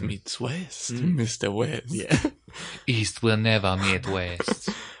 East meets West, Mr. West. Yeah. East will never meet West.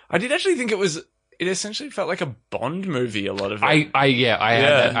 I did actually think it essentially felt like a Bond movie, a lot of it.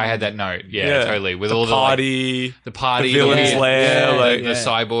 I had that note. Yeah, totally. With all the the party, the villain's lair, the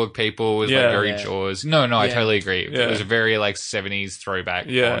cyborg people was like very Jaws. No, I totally agree. Yeah. It was a very like 70s throwback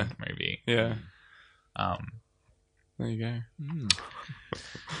Bond movie. Yeah. There you go.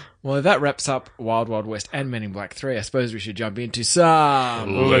 Well, if that wraps up Wild Wild West and Men in Black 3, I suppose we should jump into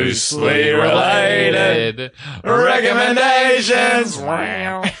some Loosely related recommendations.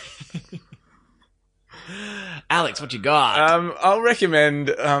 Alex, what you got? I'll recommend.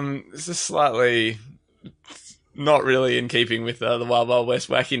 This is slightly not really in keeping with the Wild Wild West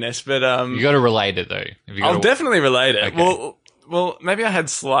wackiness, but you got to relate it though. I'll definitely relate it. Okay. Well, maybe I had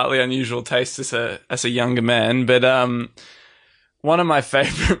slightly unusual tastes as a younger man, but one of my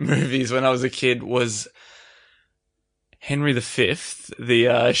favorite movies when I was a kid was Henry V,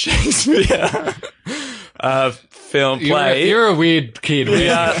 the Shakespeare film play. You're a weird kid.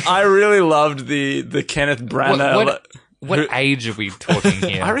 Yeah, I really loved the Kenneth Branagh. What age are we talking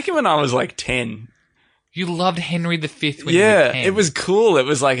here? I reckon when I was like 10. You loved Henry V when you were 10. It was cool. It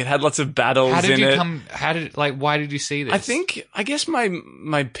was like it had lots of battles why did you see this? I guess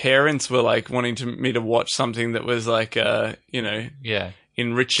my parents were like wanting me to watch something that was like enriching.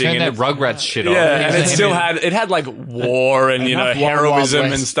 Turn that Rugrats shit on. Yeah, and it had like war and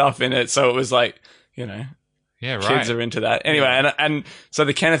heroism and stuff in it. So it was like, yeah, right. Kids are into that. Anyway, and so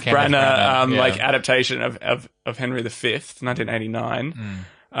the Kenneth Branagh like adaptation of Henry V, 1989.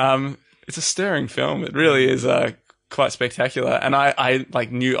 It's a stirring film. It really is quite spectacular. And I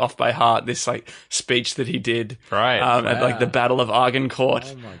like knew off by heart this like speech that he did at like the Battle of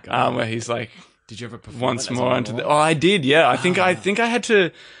Agincourt, Oh my God. where he's like, Did you ever perform once it as more a onto the. monologue? Oh, I did. Yeah, I think I had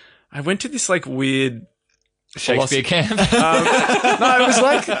to. I went to this like weird Shakespeare camp. No, it was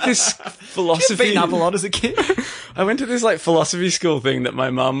like this philosophy. Beaten up a lot as a kid. I went to this like philosophy school thing that my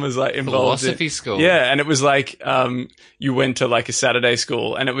mum was like involved in. Philosophy school? Yeah, and it was like you went to like a Saturday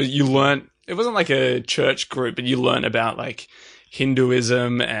school, and you learnt. It wasn't like a church group, but you learnt about like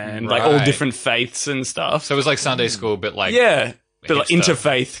Hinduism and like all different faiths and stuff. So it was like Sunday school, but like but like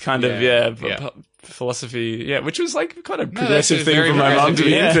interfaith kind of philosophy, which was like quite a progressive thing for my mum to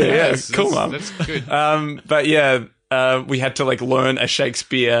be into. Yeah, cool, mum. That's good. But we had to like learn a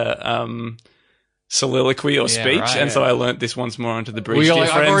Shakespeare soliloquy or speech, and so I learnt this once more onto the bridge.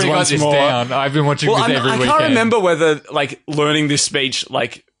 I've already got this down. I've been watching this every weekend. I can't remember whether like learning this speech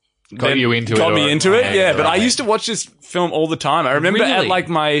like got me into it. Yeah, but I used to watch this film all the time. I remember at like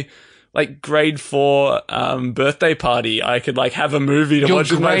my grade 4 birthday party, I could like have a movie to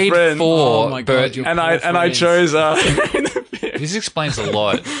watch with my friends. Oh my God, and I chose This explains a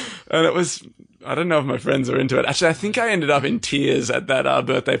lot. and it was I don't know if my friends are into it. Actually, I think I ended up in tears at that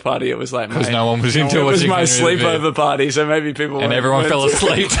birthday party. It was like Because no one was into it was watching my Henry V. sleepover party, so maybe people And everyone fell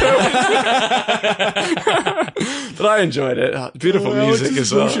asleep. But I enjoyed it. Beautiful music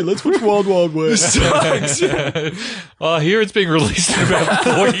as well. Let's watch Wild Wild West. Sucks. Oh, here it's being released in about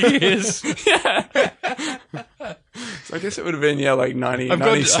 4 years. Yeah. So I guess it would have been like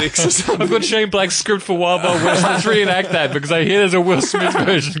 96 or something. I've got Shane Black's script for Wild Wild West. Let's reenact that because I hear there's a Will Smith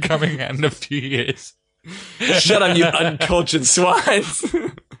version coming out in a few years. Shut up, you uncultured swines.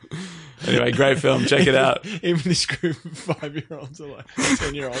 Anyway, great film. Check it out. Even this group of 5-year-olds are like,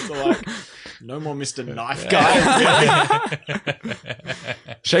 10-year-olds are like, no more Mr. Knife Guy.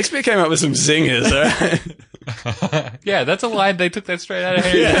 Shakespeare came up with some zingers, right? Yeah, that's a line. They took that straight out of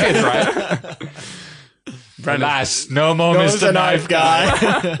Henry V, right? Alas, no more Mr. Knife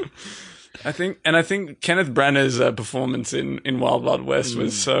Guy. I think Kenneth Branagh's performance in Wild Wild West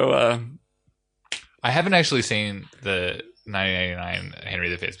was so. I haven't actually seen the 1989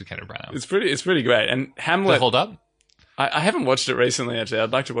 Henry V with Kenneth Branagh. It's pretty great. And Does Hamlet. it hold up? I haven't watched it recently. Actually,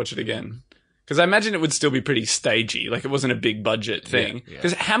 I'd like to watch it again because I imagine it would still be pretty stagey. Like it wasn't a big budget thing.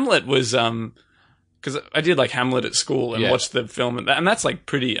 Because Hamlet was. Because I did like Hamlet at school and watched the film, and that's like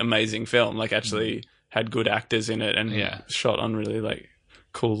pretty amazing film. Like actually had good actors in it and shot on really like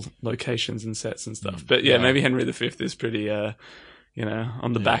cool locations and sets and stuff. But maybe Henry V is pretty,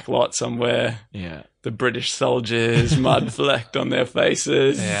 on the back lot somewhere. Yeah, the British soldiers mud flecked on their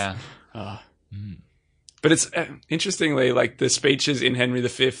faces. Yeah. But it's interestingly like the speeches in Henry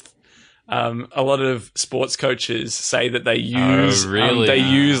V. A lot of sports coaches say that they use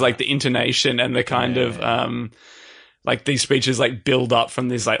use like the intonation and the kind of like these speeches like build up from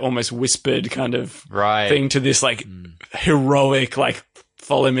this like almost whispered kind of thing to this like heroic like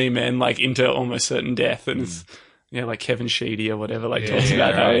follow me man like into almost certain death and it's like Kevin Sheedy or whatever like talks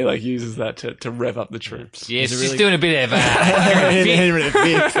about how he like uses that to rev up the troops. Yes, just doing a bit of Henry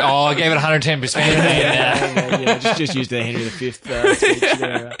V. Oh, I gave it 110%. Just used the Henry V speech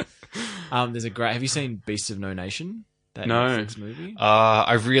there. There's a great. Have you seen Beasts of No Nation? That Netflix movie.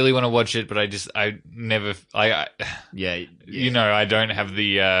 I really want to watch it, but I never. I don't have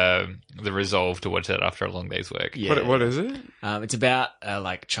the resolve to watch that after a long day's work. Yeah. What is it? It's about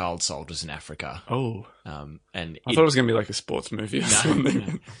like child soldiers in Africa. Oh. And I thought it was going to be like a sports movie or something.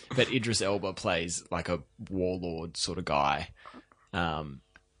 No. But Idris Elba plays like a warlord sort of guy. And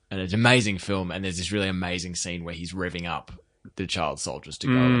it's an amazing film. And there's this really amazing scene where he's revving up the child soldiers to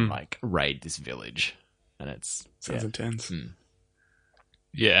go and like raid this village. And it's sounds intense.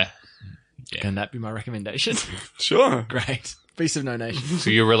 Yeah. Can that be my recommendation? Sure. Great. Beast of No Nation. So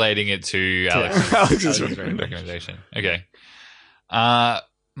you're relating it to Alex's recommendation. Okay.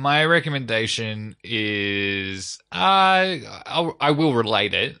 My recommendation is I will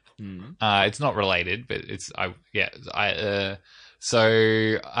relate it. It's not related, but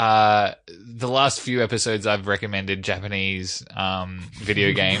So the last few episodes I've recommended Japanese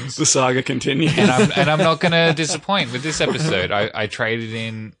video games. The saga continues. And I'm not going to disappoint with this episode. I traded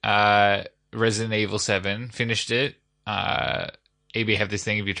in Resident Evil 7, finished it. EB have this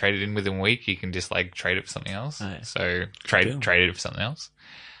thing, if you trade it in within a week, you can just like trade it for something else. Oh, yeah. So trade it for something else.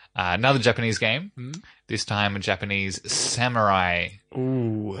 Another Japanese game. This time a Japanese samurai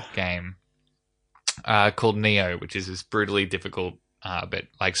game. Called Neo, which is this brutally difficult, but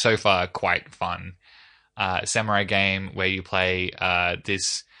like so far quite fun samurai game where you play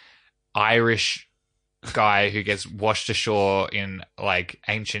this Irish guy who gets washed ashore in like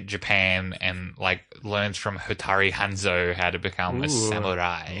ancient Japan and like learns from Hotari Hanzo how to become a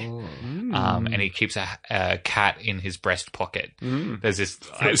samurai. And he keeps a cat in his breast pocket. There's this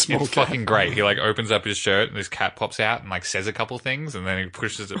it's fucking great. He like opens up his shirt and this cat pops out and like says a couple things and then he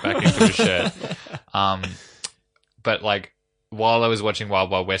pushes it back into his shirt. But like while I was watching Wild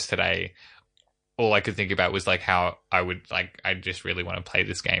Wild West today, all I could think about was like how I just really want to play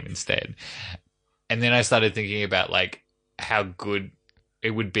this game instead. And then I started thinking about like how good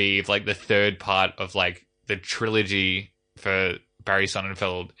it would be if like the third part of like the trilogy for Barry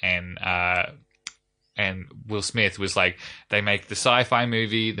Sonnenfeld and Will Smith was like they make the sci-fi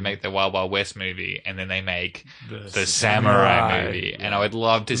movie, they make the Wild Wild West movie, and then they make the samurai movie. Yeah. And I would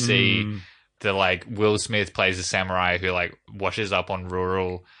love to see the like Will Smith plays a samurai who like washes up on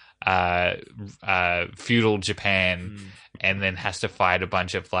rural feudal Japan and then has to fight a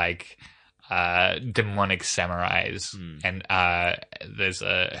bunch of like demonic samurais. And there's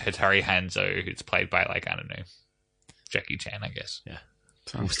a Hattori Hanzo who's played by like, I don't know, Jackie Chan, I guess. Yeah.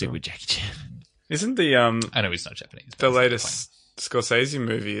 We'll stick with Jackie Chan. Isn't the I know he's not Japanese. The latest Scorsese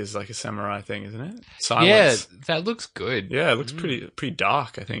movie is like a samurai thing, isn't it? Silence. Yeah, that looks good. Yeah, it looks pretty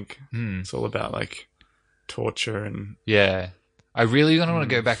dark, I think. Mm. It's all about like torture and Yeah. I really want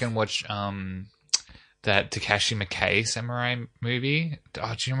to go back and watch that Takashi Miike samurai movie.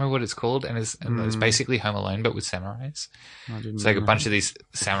 Oh, do you remember what it's called? And it's basically Home Alone, but with samurais. It's like a bunch of these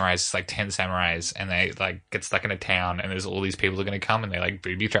samurais, like 10 samurais, and they like get stuck in a town, and there's all these people who are going to come, and they like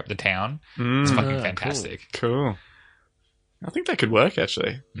booby trap the town. It's fucking fantastic. Cool. I think that could work,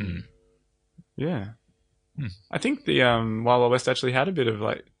 actually. Mm. Yeah. I think the Wild Wild West actually had a bit of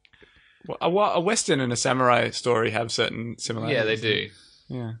like a Western and a samurai story have certain similarities. Yeah, they do.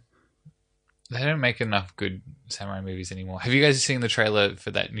 Yeah. They don't make enough good samurai movies anymore. Have you guys seen the trailer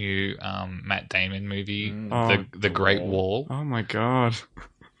for that new Matt Damon movie, The Great Wall? Oh my god.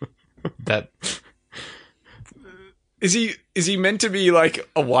 That Is he meant to be like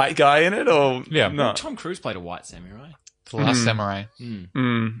a white guy in it or Yeah. not? Tom Cruise played a white samurai. The Last Samurai.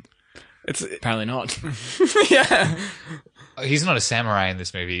 It's Apparently not. yeah. He's not a samurai in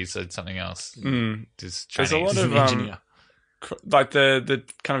this movie. He's something else. Just There's a lot Chinese. of engineer. like the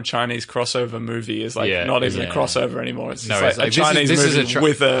kind of Chinese crossover movie is like not even a crossover anymore. It's just No, it's like a Chinese this movie is a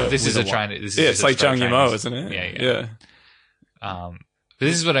with a this is with a white- Chinese. This Yeah, is it's a like straight Zhang Yimou, Chinese. isn't it? Yeah. But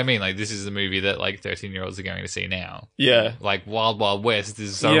this is what I mean. Like, this is the movie that like 13-year-olds are going to see now. Yeah. Like Wild Wild West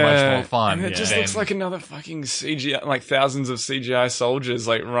is so much more fun. And it just looks like another fucking CGI, like thousands of CGI soldiers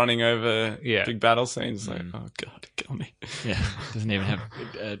like running over big battle scenes. Like, oh god, kill me. Yeah, doesn't even have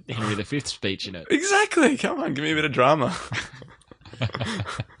Henry V speech in it. Exactly. Come on, give me a bit of drama.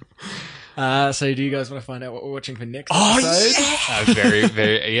 So do you guys want to find out what we're watching for next Oh, episode? very,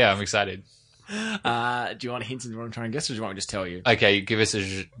 very. Yeah, I'm excited. Do you want hints and do you want to try and guess, or do you want me to just tell you? Okay, give us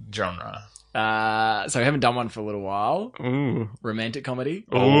a genre. So we haven't done one for a little while. Ooh. Romantic comedy.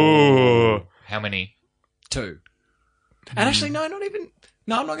 Ooh. How many? 2. And actually, no, not even.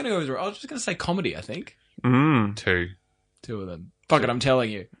 No, I'm not going to go through. I was just going to say comedy. I think 2. 2 of them. Fuck it, I'm telling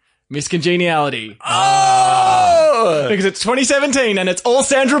you. Miss Congeniality. Oh! Because it's 2017 and it's all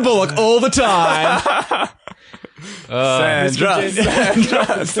Sandra Bullock all the time.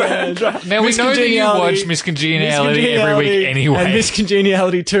 Sandra. Now we know that you watch Miss Congeniality every week anyway. And Miss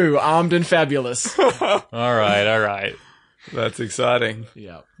Congeniality 2, Armed and Fabulous. All right. That's exciting.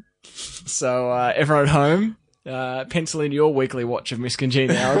 Yeah. So everyone at home, pencil in your weekly watch of Miss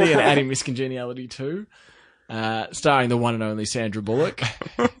Congeniality and adding Miss Congeniality 2, starring the one and only Sandra Bullock.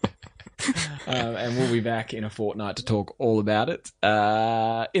 And we'll be back in a fortnight to talk all about it.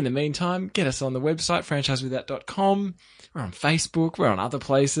 In the meantime, get us on the website, franchisewithout.com. We're on Facebook. We're on other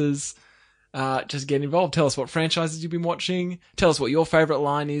places. Just get involved. Tell us what franchises you've been watching. Tell us what your favourite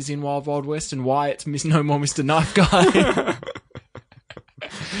line is in Wild Wild West and why it's No More Mr. Knife Guy.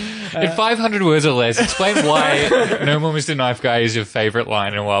 In 500 words or less, explain why No More Mr. Knife Guy is your favourite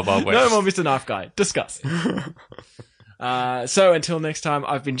line in Wild Wild West. No More Mr. Knife Guy. Discuss. So until next time,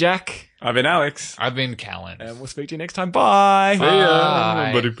 I've been Jack. I've been Alex. I've been Callan. And we'll speak to you next time. Bye.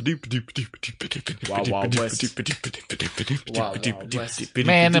 Bye. Wild Wild West. Wild Wild West.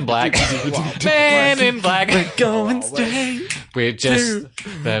 Man in Black. Man in Black. We're going straight. We're just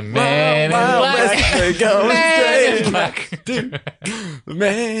the Man in Black. We're going Man in straight. Black. The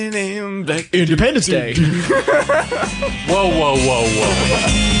Man in Black. Independence Day.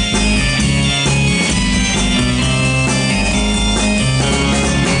 Whoa.